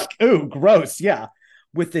 Oh, fuck. Ooh, gross. Yeah.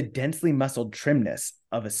 With the densely muscled trimness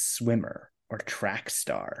of a swimmer or track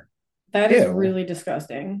star. That is really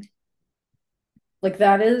disgusting. Like,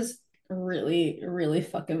 that is really, really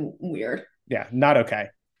fucking weird. Yeah, not okay.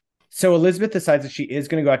 So Elizabeth decides that she is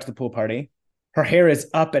going to go out to the pool party. Her hair is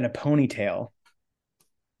up in a ponytail,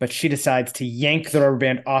 but she decides to yank the rubber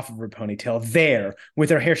band off of her ponytail. There, with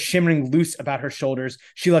her hair shimmering loose about her shoulders,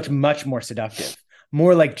 she looked much more seductive.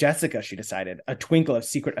 More like Jessica, she decided, a twinkle of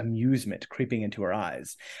secret amusement creeping into her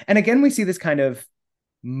eyes. And again, we see this kind of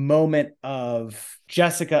moment of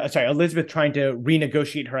Elizabeth trying to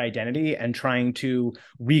renegotiate her identity and trying to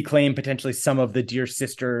reclaim potentially some of the dear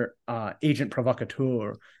sister agent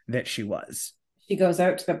provocateur that she was. She goes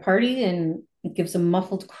out to the party and gives a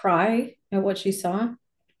muffled cry at what she saw.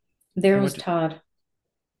 There was Todd,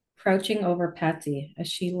 crouching over Patsy as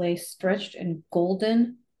she lay stretched in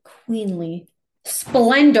golden, queenly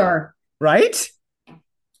splendor. Right?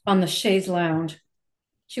 On the chaise lounge.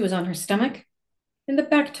 She was on her stomach, and the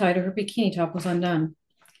back tie to her bikini top was undone.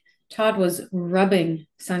 Todd was rubbing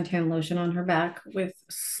suntan lotion on her back with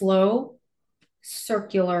slow,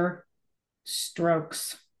 circular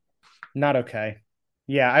strokes. Not okay.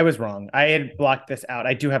 Yeah, I was wrong. I had blocked this out.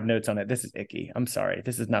 I do have notes on it. This is icky. I'm sorry.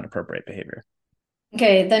 This is not appropriate behavior.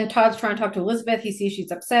 Okay, then Todd's trying to talk to Elizabeth. He sees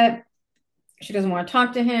she's upset. She doesn't want to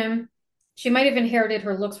talk to him. She might have inherited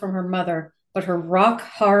her looks from her mother, but her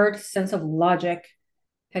rock-hard sense of logic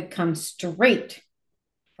had come straight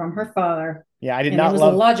from her father. Yeah, I did and not it was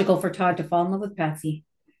love... illogical for Todd to fall in love with Patsy.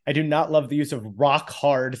 I do not love the use of rock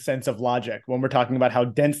hard sense of logic when we're talking about how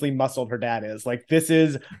densely muscled her dad is. Like, this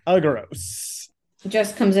is gross.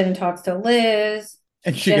 Jess comes in and talks to Liz.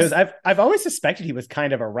 And she goes, I've always suspected he was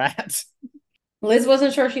kind of a rat. Liz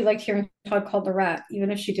wasn't sure she liked hearing Todd called the rat,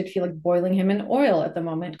 even if she did feel like boiling him in oil at the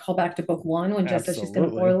moment. Call back to book 1 when Jess said she's going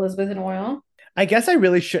to boil Elizabeth in oil. I guess I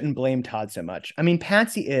really shouldn't blame Todd so much. I mean,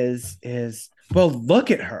 Patsy is, well,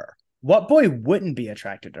 look at her. What boy wouldn't be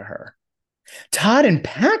attracted to her? Todd and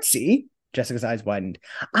Patsy? Jessica's eyes widened.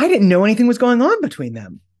 I didn't know anything was going on between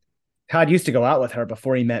them. Todd used to go out with her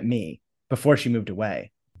before he met me, before she moved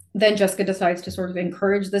away. Then Jessica decides to sort of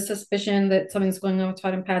encourage the suspicion that something's going on with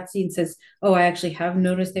Todd and Patsy and says, oh, I actually have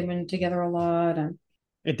noticed they've been together a lot. And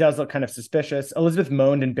it does look kind of suspicious. Elizabeth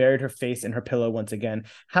moaned and buried her face in her pillow once again.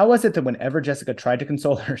 How was it that whenever Jessica tried to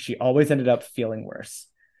console her, she always ended up feeling worse?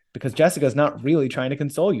 Because Jessica's not really trying to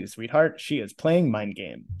console you, sweetheart. She is playing mind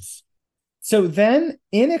games. So then,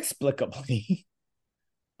 inexplicably,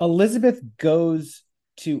 Elizabeth goes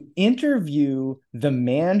to interview the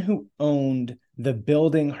man who owned the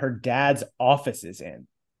building her dad's office is in.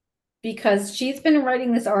 Because she's been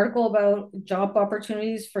writing this article about job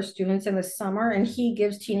opportunities for students in the summer, and he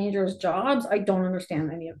gives teenagers jobs. I don't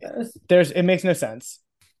understand any of this. It makes no sense.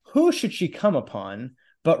 Who should she come upon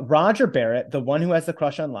but Roger Barrett, the one who has the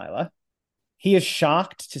crush on Lila? He is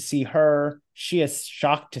shocked to see her. She is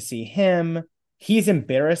shocked to see him. He's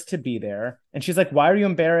embarrassed to be there. And she's like, why are you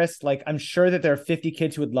embarrassed? Like, I'm sure that there are 50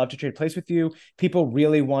 kids who would love to trade place with you. People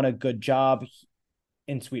really want a good job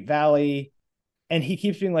in Sweet Valley. And he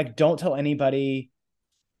keeps being like, don't tell anybody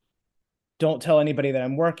that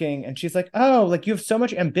I'm working. And she's like, oh, like you have so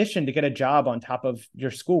much ambition to get a job on top of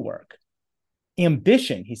your schoolwork.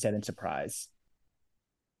 Ambition, he said in surprise.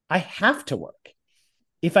 I have to work.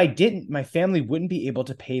 If I didn't, my family wouldn't be able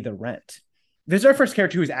to pay the rent. This is our first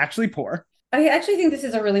character who's actually poor. I actually think this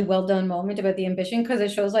is a really well done moment about the ambition because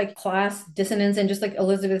it shows like class dissonance and just like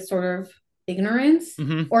Elizabeth's sort of ignorance,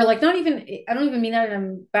 or like not even, I don't even mean that in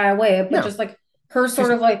a bad way, but just like her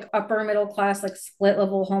sort of like upper middle class, like split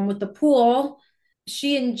level home with the pool.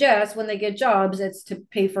 She and Jess, when they get jobs, it's to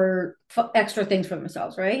pay for extra things for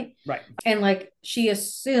themselves, right? Right. And like she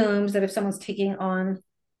assumes that if someone's taking on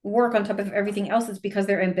work on top of everything else, it's because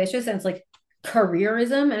they're ambitious and it's like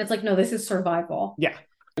careerism. And it's like, no, this is survival. Yeah.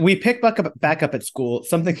 We pick back up at school.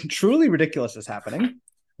 Something truly ridiculous is happening,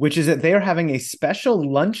 which is that they are having a special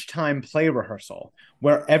lunchtime play rehearsal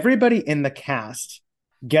where everybody in the cast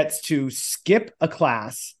gets to skip a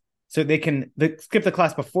class so they can skip the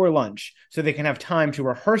class before lunch so they can have time to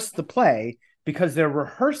rehearse the play because they're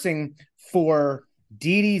rehearsing for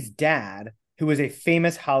Dee Dee's dad, who is a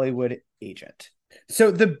famous Hollywood agent.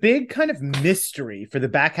 So the big kind of mystery for the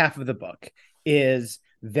back half of the book is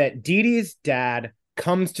that Dee Dee's dad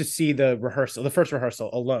comes to see the first rehearsal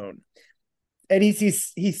alone. And he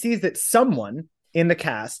sees that someone in the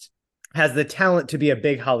cast has the talent to be a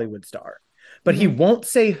big Hollywood star, but he won't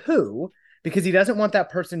say who because he doesn't want that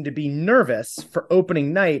person to be nervous for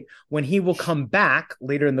opening night when he will come back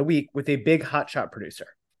later in the week with a big hotshot producer.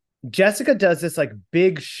 Jessica does this like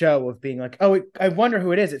big show of being like, oh, I wonder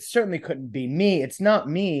who it is. It certainly couldn't be me. It's not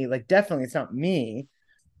me. Like, definitely it's not me.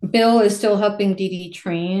 Bill is still helping Dee Dee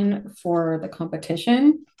train for the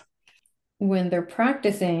competition. When they're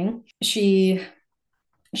practicing, she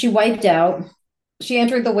wiped out. She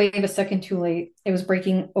entered the wave a second too late. It was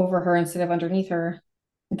breaking over her instead of underneath her.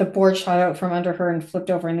 The board shot out from under her and flipped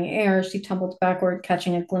over in the air. She tumbled backward,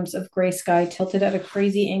 catching a glimpse of gray sky tilted at a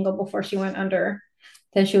crazy angle before she went under.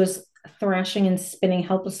 Then she was thrashing and spinning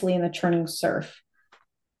helplessly in the churning surf.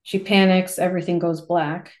 She panics. Everything goes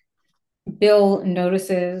black. Bill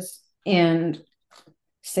notices and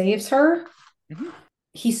saves her.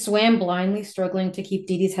 He swam blindly, struggling to keep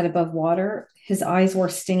Dee Dee's head above water. His eyes were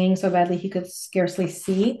stinging so badly he could scarcely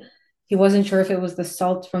see. He wasn't sure if it was the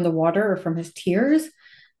salt from the water or from his tears.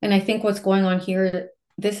 And I think what's going on here,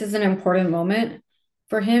 this is an important moment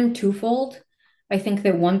for him, twofold. I think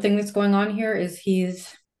that one thing that's going on here is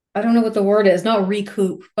I don't know what the word is, not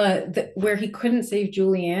recoup, but where he couldn't save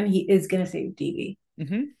Julianne, he is going to save Dee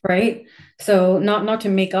Dee, right? So not to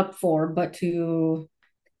make up for, but to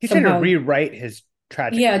he's trying to rewrite his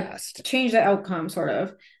tragic past. Change the outcome, sort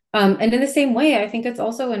of. And in the same way, I think it's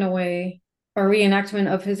also in a way a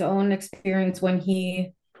reenactment of his own experience when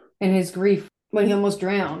he, in his grief, when he almost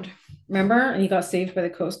drowned, remember? And he got saved by the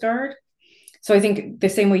Coast Guard. So I think the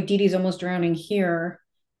same way Dee Dee's almost drowning here,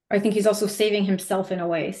 I think he's also saving himself in a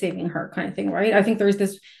way, saving her kind of thing, right? I think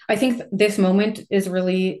this moment is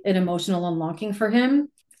really an emotional unlocking for him.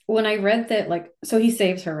 When I read that, like, so he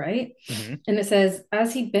saves her, right? And it says,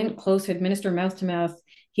 as he bent close to administer mouth to mouth,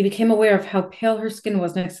 He became aware of how pale her skin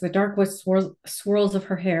was next to the dark wet swirls of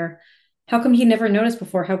her hair. How come he never noticed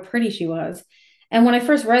before how pretty she was? And when I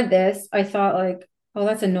first read this, I thought like, oh,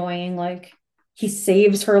 that's annoying. Like he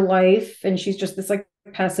saves her life and she's just this like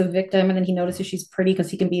passive victim, and then he notices she's pretty because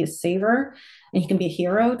he can be a saver and he can be a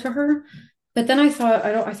hero to her. But then I thought,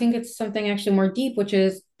 I think it's something actually more deep, which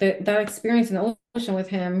is that experience in the ocean with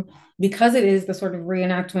him, because it is the sort of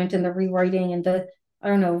reenactment and the rewriting and the, I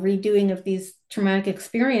don't know, redoing of these traumatic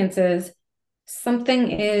experiences,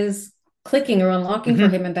 something is clicking or unlocking for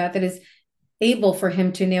him, and that is able for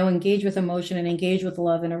him to now engage with emotion and engage with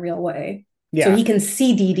love in a real way. Yeah. So he can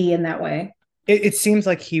see Dee Dee in that way. It seems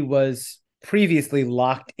like he was previously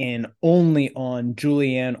locked in only on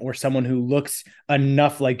Julianne or someone who looks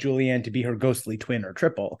enough like Julianne to be her ghostly twin or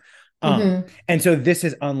triple. And so this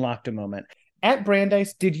has unlocked a moment. At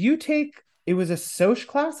Brandeis, did you take, it was a Soch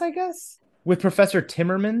class, I guess, with Professor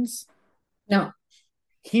Timmermans? No.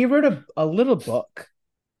 He wrote a little book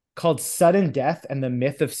called Sudden Death and the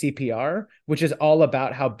Myth of CPR, which is all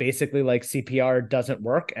about how basically like CPR doesn't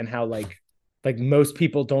work and how like most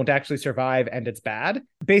people don't actually survive and it's bad.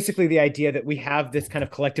 Basically the idea that we have this kind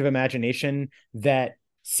of collective imagination that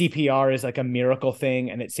CPR is like a miracle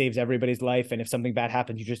thing and it saves everybody's life. And if something bad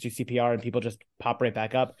happens, you just do CPR and people just pop right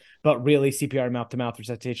back up. But really CPR, mouth-to-mouth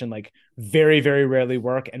resuscitation, like very, very rarely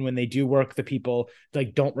work. And when they do work, the people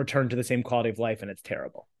like don't return to the same quality of life and it's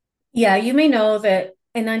terrible. Yeah, you may know that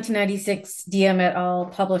in 1996, Diem et al.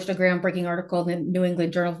 Published a groundbreaking article in the New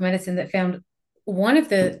England Journal of Medicine that found one of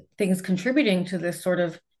the things contributing to this sort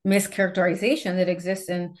of mischaracterization that exists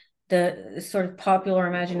in the sort of popular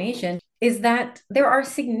imagination is that there are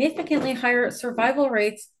significantly higher survival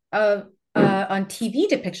rates of on TV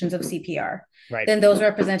depictions of CPR than those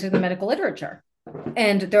represented in the medical literature.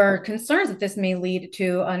 And there are concerns that this may lead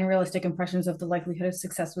to unrealistic impressions of the likelihood of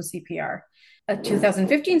success with CPR. A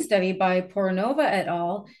 2015 study by Poronova et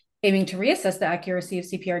al., aiming to reassess the accuracy of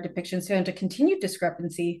CPR depictions, found a continued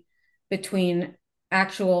discrepancy between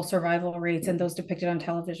actual survival rates and those depicted on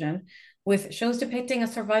television, with shows depicting a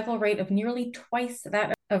survival rate of nearly twice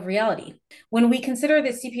that of reality. When we consider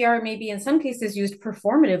that CPR may be in some cases used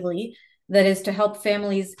performatively, that is to help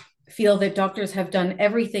families feel that doctors have done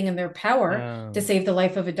everything in their power to save the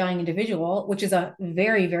life of a dying individual, which is a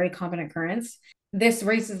very, very common occurrence. This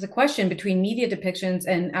raises the question between media depictions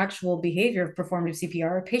and actual behavior of performative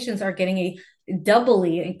CPR. Patients are getting a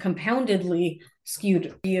doubly and compoundedly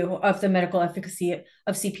skewed view of the medical efficacy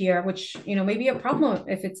of CPR, which, may be a problem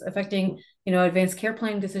if it's affecting, advanced care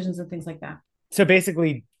planning decisions and things like that. So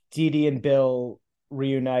basically, Dee Dee and Bill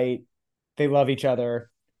reunite. They love each other.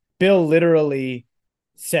 Bill literally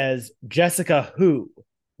says, Jessica who?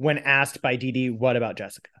 When asked by Dee Dee, what about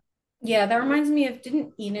Jessica? Yeah, that reminds me of,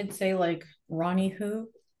 didn't Enid say like Ronnie who?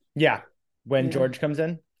 Yeah, when George comes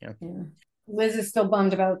in. Yeah. Liz is still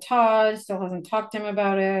bummed about Todd, still hasn't talked to him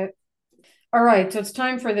about it. All right, so it's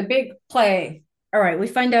time for the big play. All right, we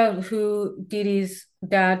find out who Dee Dee's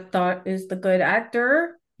dad thought is the good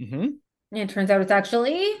actor. And it turns out it's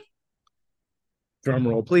actually... Drum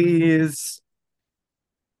roll, please.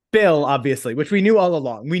 Bill, obviously, which we knew all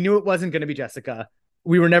along. We knew it wasn't going to be Jessica.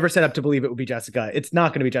 We were never set up to believe it would be Jessica. It's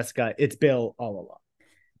not going to be Jessica. It's Bill all along.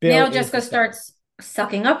 Bill now Jessica starts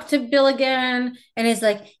sucking up to Bill again and is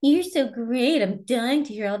like, you're so great. I'm dying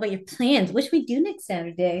to hear all about your plans. What should we do next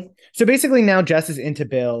Saturday? So basically now Jess is into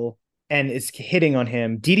Bill and is hitting on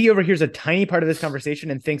him. Dee Dee overhears a tiny part of this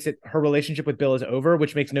conversation and thinks that her relationship with Bill is over,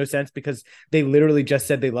 which makes no sense because they literally just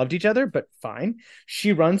said they loved each other, but fine.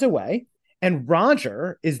 She runs away and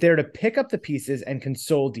Roger is there to pick up the pieces and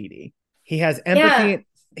console Dee Dee. He has empathy. Yeah.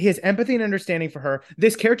 He has empathy and understanding for her.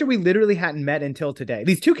 This character we literally hadn't met until today.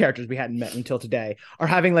 These two characters we hadn't met until today are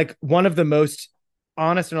having like one of the most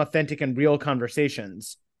honest and authentic and real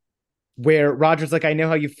conversations where Roger's like, I know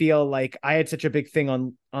how you feel. Like I had such a big thing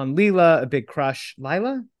on Leela, a big crush.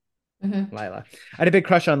 Lila? Lila. I had a big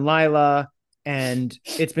crush on Lila and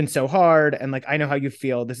it's been so hard. And like, I know how you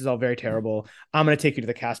feel. This is all very terrible. I'm going to take you to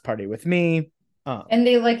the cast party with me. And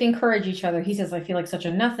they like encourage each other. He says, I feel like such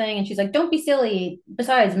a nothing. And she's like, don't be silly.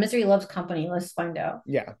 Besides, misery loves company. Let's find out.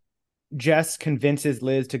 Yeah. Jess convinces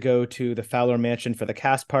Liz to go to the Fowler Mansion for the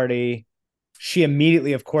cast party. She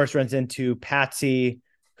immediately, of course, runs into Patsy,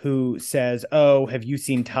 who says, oh, have you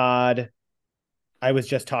seen Todd? I was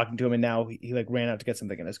just talking to him and now he like ran out to get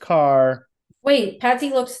something in his car. Wait, Patsy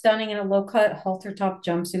looks stunning in a low-cut halter top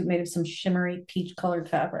jumpsuit made of some shimmery peach-colored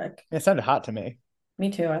fabric. It sounded hot to me. Me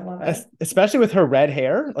too. I love it. Especially with her red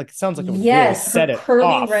hair. Like, it sounds like it would really set it curly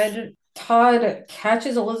off. Red. Todd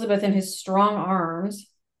catches Elizabeth in his strong arms.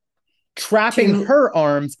 Trapping her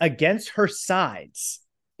arms against her sides.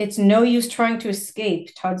 It's no use trying to escape.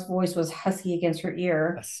 Todd's voice was husky against her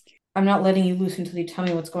ear. I'm not letting you loose until you tell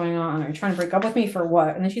me what's going on. Are you trying to break up with me for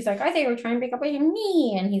what? And then she's like, I thought you were trying to break up with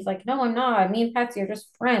me. And he's like, no, I'm not. Me and Patsy are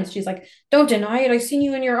just friends. She's like, don't deny it. I've seen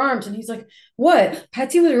you in your arms. And he's like, what?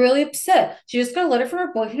 Patsy was really upset. She just got a letter from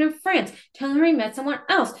her boyfriend in France telling her he met someone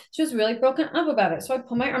else. She was really broken up about it. So I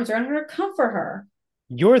put my arms around her to comfort her.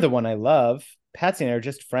 You're the one I love. Patsy and I are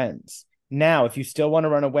just friends. Now, if you still want to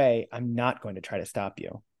run away, I'm not going to try to stop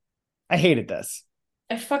you. I hated this.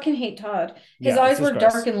 I fucking hate Todd. His eyes were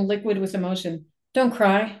dark and liquid with emotion. Don't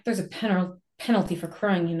cry. There's a penalty for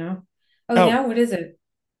crying, you know. Oh, yeah? What is it?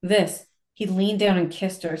 This. He leaned down and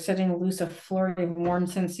kissed her, setting loose a flurry of warm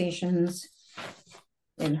sensations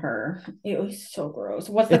in her. It was so gross.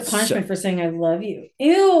 What's the punishment for saying I love you?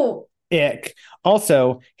 Ew. Ick.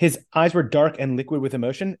 Also, his eyes were dark and liquid with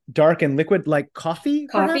emotion. Dark and liquid like coffee?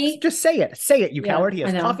 Coffee? Perhaps? Just say it. Say it, you coward. He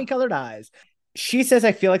has coffee-colored eyes. She says,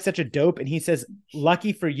 I feel like such a dope. And he says,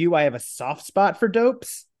 lucky for you, I have a soft spot for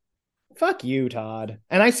dopes. Fuck you, Todd.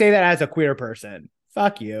 And I say that as a queer person.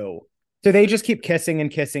 Fuck you. So they just keep kissing and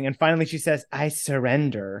kissing. And finally she says, I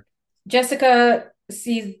surrender. Jessica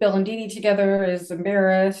sees Bill and Dee Dee together, is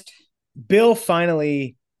embarrassed. Bill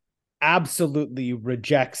finally absolutely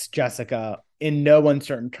rejects Jessica in no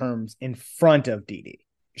uncertain terms in front of Dee Dee.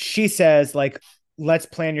 She says, like, let's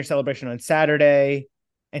plan your celebration on Saturday.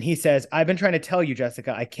 And he says, I've been trying to tell you,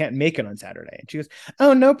 Jessica, I can't make it on Saturday. And she goes,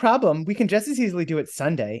 oh, no problem. We can just as easily do it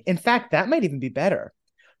Sunday. In fact, that might even be better.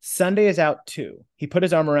 Sunday is out too. He put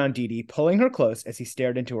his arm around Dee Dee, pulling her close as he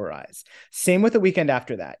stared into her eyes. Same with the weekend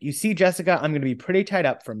after that. You see, Jessica, I'm going to be pretty tied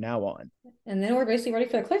up from now on. And then we're basically ready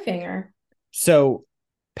for the cliffhanger. So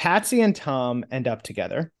Patsy and Tom end up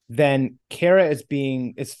together. Then Kara is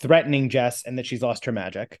threatening Jess and that she's lost her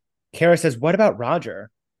magic. Kara says, what about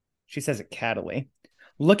Roger? She says it cattily.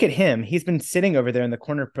 Look at him. He's been sitting over there in the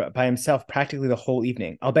corner by himself practically the whole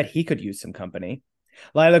evening. I'll bet he could use some company.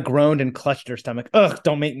 Lila groaned and clutched her stomach. Ugh,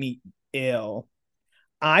 don't make me ill.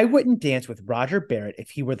 I wouldn't dance with Roger Barrett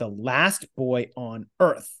if he were the last boy on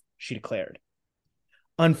Earth, she declared.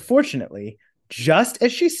 Unfortunately, just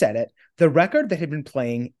as she said it, the record that had been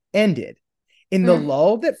playing ended. In the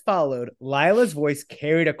lull that followed, Lila's voice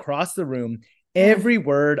carried across the room, every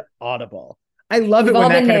word audible. I love it when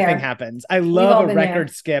that kind of thing happens. I love a record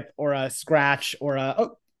skip or a scratch or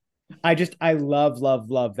I love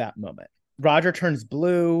that moment. Roger turns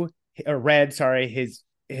red,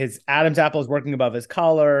 his Adam's apple is working above his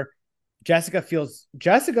collar. Jessica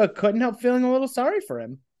couldn't help feeling a little sorry for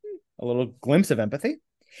him. A little glimpse of empathy.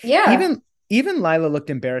 Yeah. Even Lila looked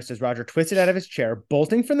embarrassed as Roger twisted out of his chair,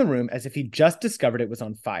 bolting from the room as if he just discovered it was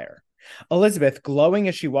on fire. Elizabeth, glowing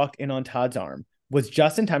as she walked in on Todd's arm, was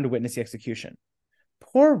just in time to witness the execution.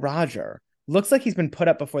 Poor Roger. Looks like he's been put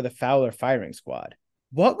up before the Fowler firing squad.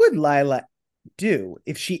 What would Lila do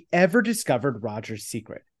if she ever discovered Roger's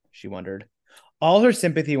secret? She wondered. All her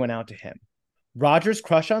sympathy went out to him. Roger's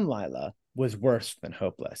crush on Lila was worse than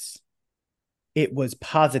hopeless. It was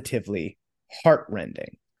positively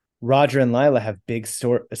heartrending. Roger and Lila have big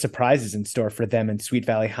surprises in store for them in Sweet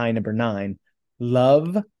Valley High number 9,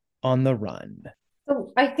 Love on the Run.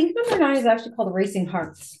 So I think number 9 is actually called Racing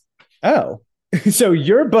Hearts. Oh, so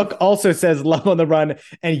your book also says Love on the Run,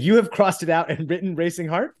 and you have crossed it out and written Racing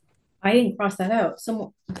Heart? I didn't cross that out.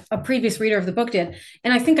 A previous reader of the book did.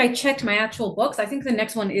 And I think I checked my actual books. I think the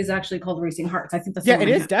next one is actually called Racing Hearts. I think that's it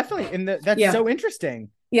is definitely that's so interesting.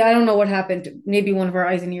 Yeah, I don't know what happened. Maybe one of our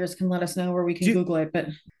eyes and ears can let us know, or we can Google it. But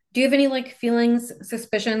do you have any feelings,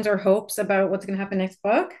 suspicions, or hopes about what's going to happen next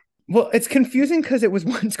book? Well, it's confusing because it was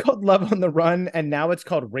once called Love on the Run and now it's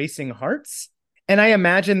called Racing Hearts. And I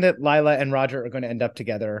imagine that Lila and Roger are going to end up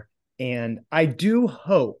together. And I do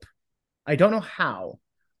hope, I don't know how,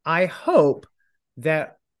 I hope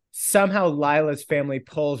that somehow Lila's family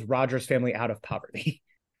pulls Roger's family out of poverty.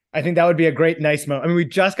 I think that would be a great, nice moment. I mean, we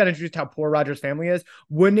just got introduced how poor Roger's family is.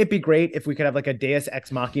 Wouldn't it be great if we could have a Deus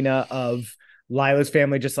Ex Machina of Lila's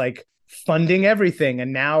family just funding everything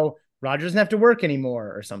and now Roger doesn't have to work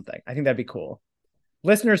anymore or something? I think that'd be cool.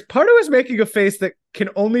 Listeners, Pardo is making a face that can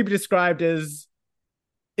only be described as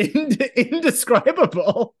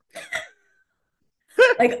indescribable.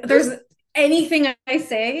 There's anything I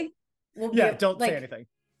say. Don't say anything.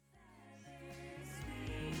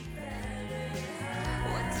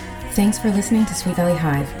 Thanks for listening to Sweet Valley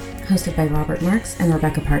Hive, hosted by Robert Marks and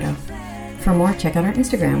Rebecca Pardo. For more, check out our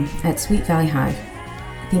Instagram at Sweet Valley Hive.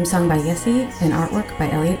 Theme song by Yessie and artwork by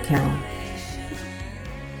Elliot Carroll.